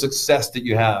leverage the success that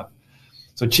you have.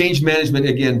 So change management,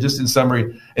 again, just in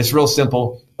summary, it's real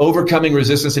simple. Overcoming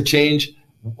resistance to change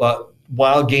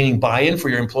while gaining buy-in for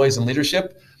your employees and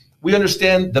leadership. We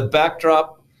understand the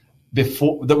backdrop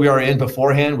that we are in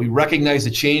beforehand. We recognize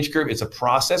the change curve. It's a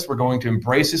process. We're going to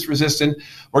embrace this resistance.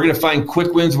 We're going to find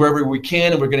quick wins wherever we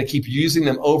can, and we're going to keep using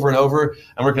them over and over,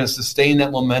 and we're going to sustain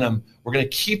that momentum. We're going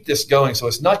to keep this going. So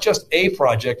it's not just a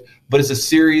project, but it's a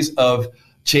series of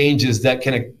changes that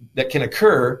can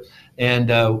occur,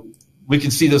 and we can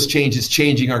see those changes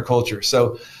changing our culture.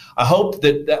 So I hope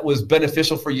that was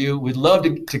beneficial for you. We'd love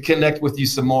to connect with you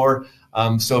some more.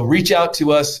 So reach out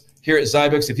to us here at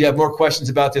Xybix. If you have more questions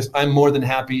about this, I'm more than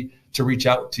happy to reach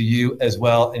out to you as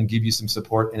well and give you some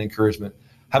support and encouragement.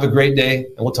 Have a great day,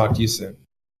 and we'll talk to you soon.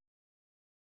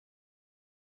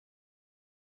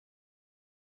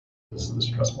 This is the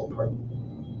stressful part.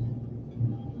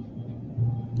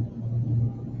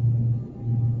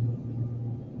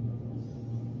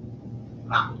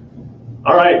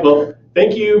 All right, well,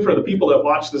 thank you for the people that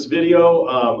watched this video.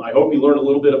 I hope you learned a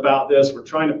little bit about this. We're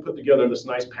trying to put together this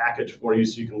nice package for you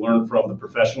so you can learn from the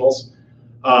professionals.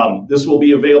 This will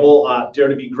be available at Dare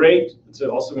to Be Great. It's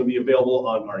also going to be available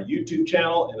on our YouTube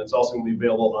channel, and it's also going to be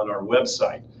available on our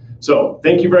website. So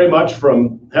thank you very much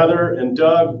from Heather and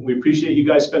Doug. We appreciate you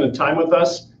guys spending time with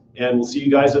us, and we'll see you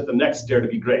guys at the next Dare to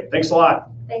Be Great. Thanks a lot.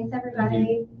 Thanks,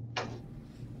 everybody.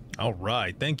 All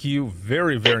right. Thank you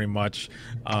very, very much.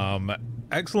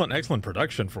 Excellent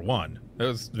production for one. That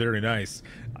was very nice,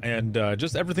 and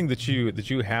just everything that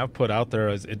you have put out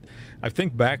there. I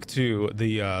think back to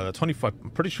the I'm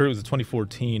pretty sure it was the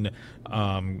 2014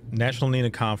 National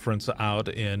NENA Conference out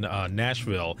in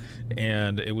Nashville,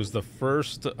 and it was the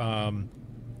first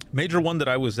major one that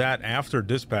I was at after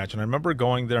dispatch, and I remember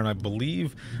going there, and I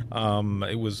believe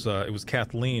it was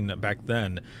Kathleen back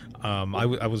then.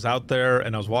 I was out there,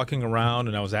 and I was walking around,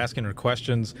 and I was asking her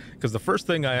questions, because the first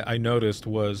thing I noticed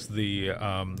was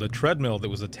the treadmill that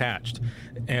was attached,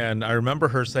 and I remember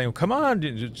her saying, "Come on,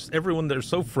 just everyone, they're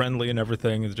so friendly and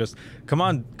everything. It's just come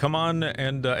on,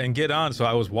 and get on." So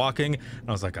I was walking, and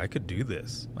I was like, I could do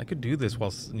this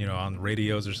while on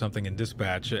radios or something in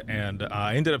dispatch, and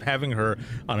I ended up having her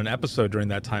on an episode during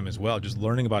that time as well, just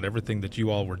learning about everything that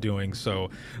you all were doing. So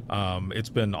it's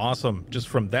been awesome just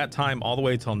from that time all the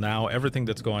way till now, everything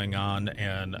that's going on,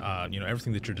 and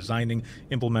everything that you're designing,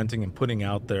 implementing, and putting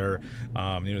out there.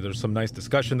 There's some nice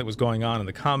discussion that was going on in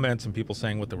the comments, and people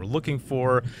saying what they were looking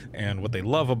for and what they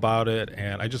love about it,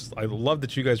 and I love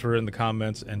that you guys were in the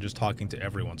comments and just talking to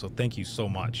everyone. So thank you so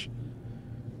much.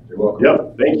 You're welcome.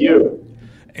 Yep, thank you.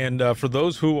 And for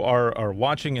those who are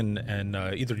watching, and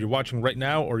either you're watching right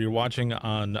now or you're watching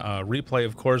on replay,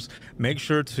 of course, make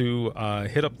sure to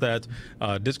hit up that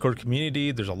Discord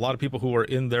community. There's a lot of people who are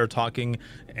in there talking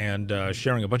and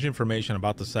sharing a bunch of information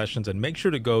about the sessions. And make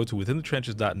sure to go to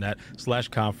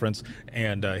withinthetrenches.net/conference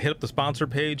and hit up the sponsor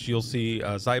page. You'll see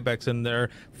Xybix in there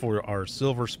for our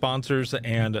silver sponsors,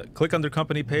 and click on their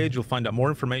company page. You'll find out more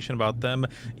information about them,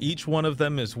 each one of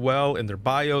them as well, in their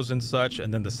bios and such,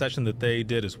 and then the session that they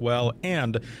did as well.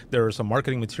 And there are some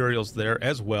marketing materials there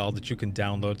as well that you can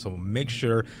download, so make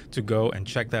sure to go and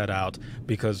check that out,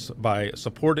 because by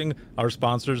supporting our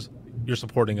sponsors, you're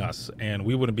supporting us, and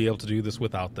we wouldn't be able to do this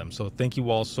without them. So thank you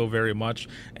all so very much,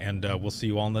 and we'll see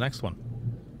you all in the next one.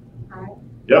 All right.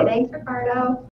 Yep. Thanks, Ricardo.